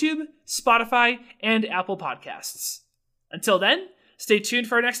on YouTube, Spotify, and Apple Podcasts. Until then, stay tuned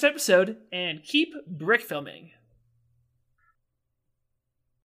for our next episode and keep brick filming.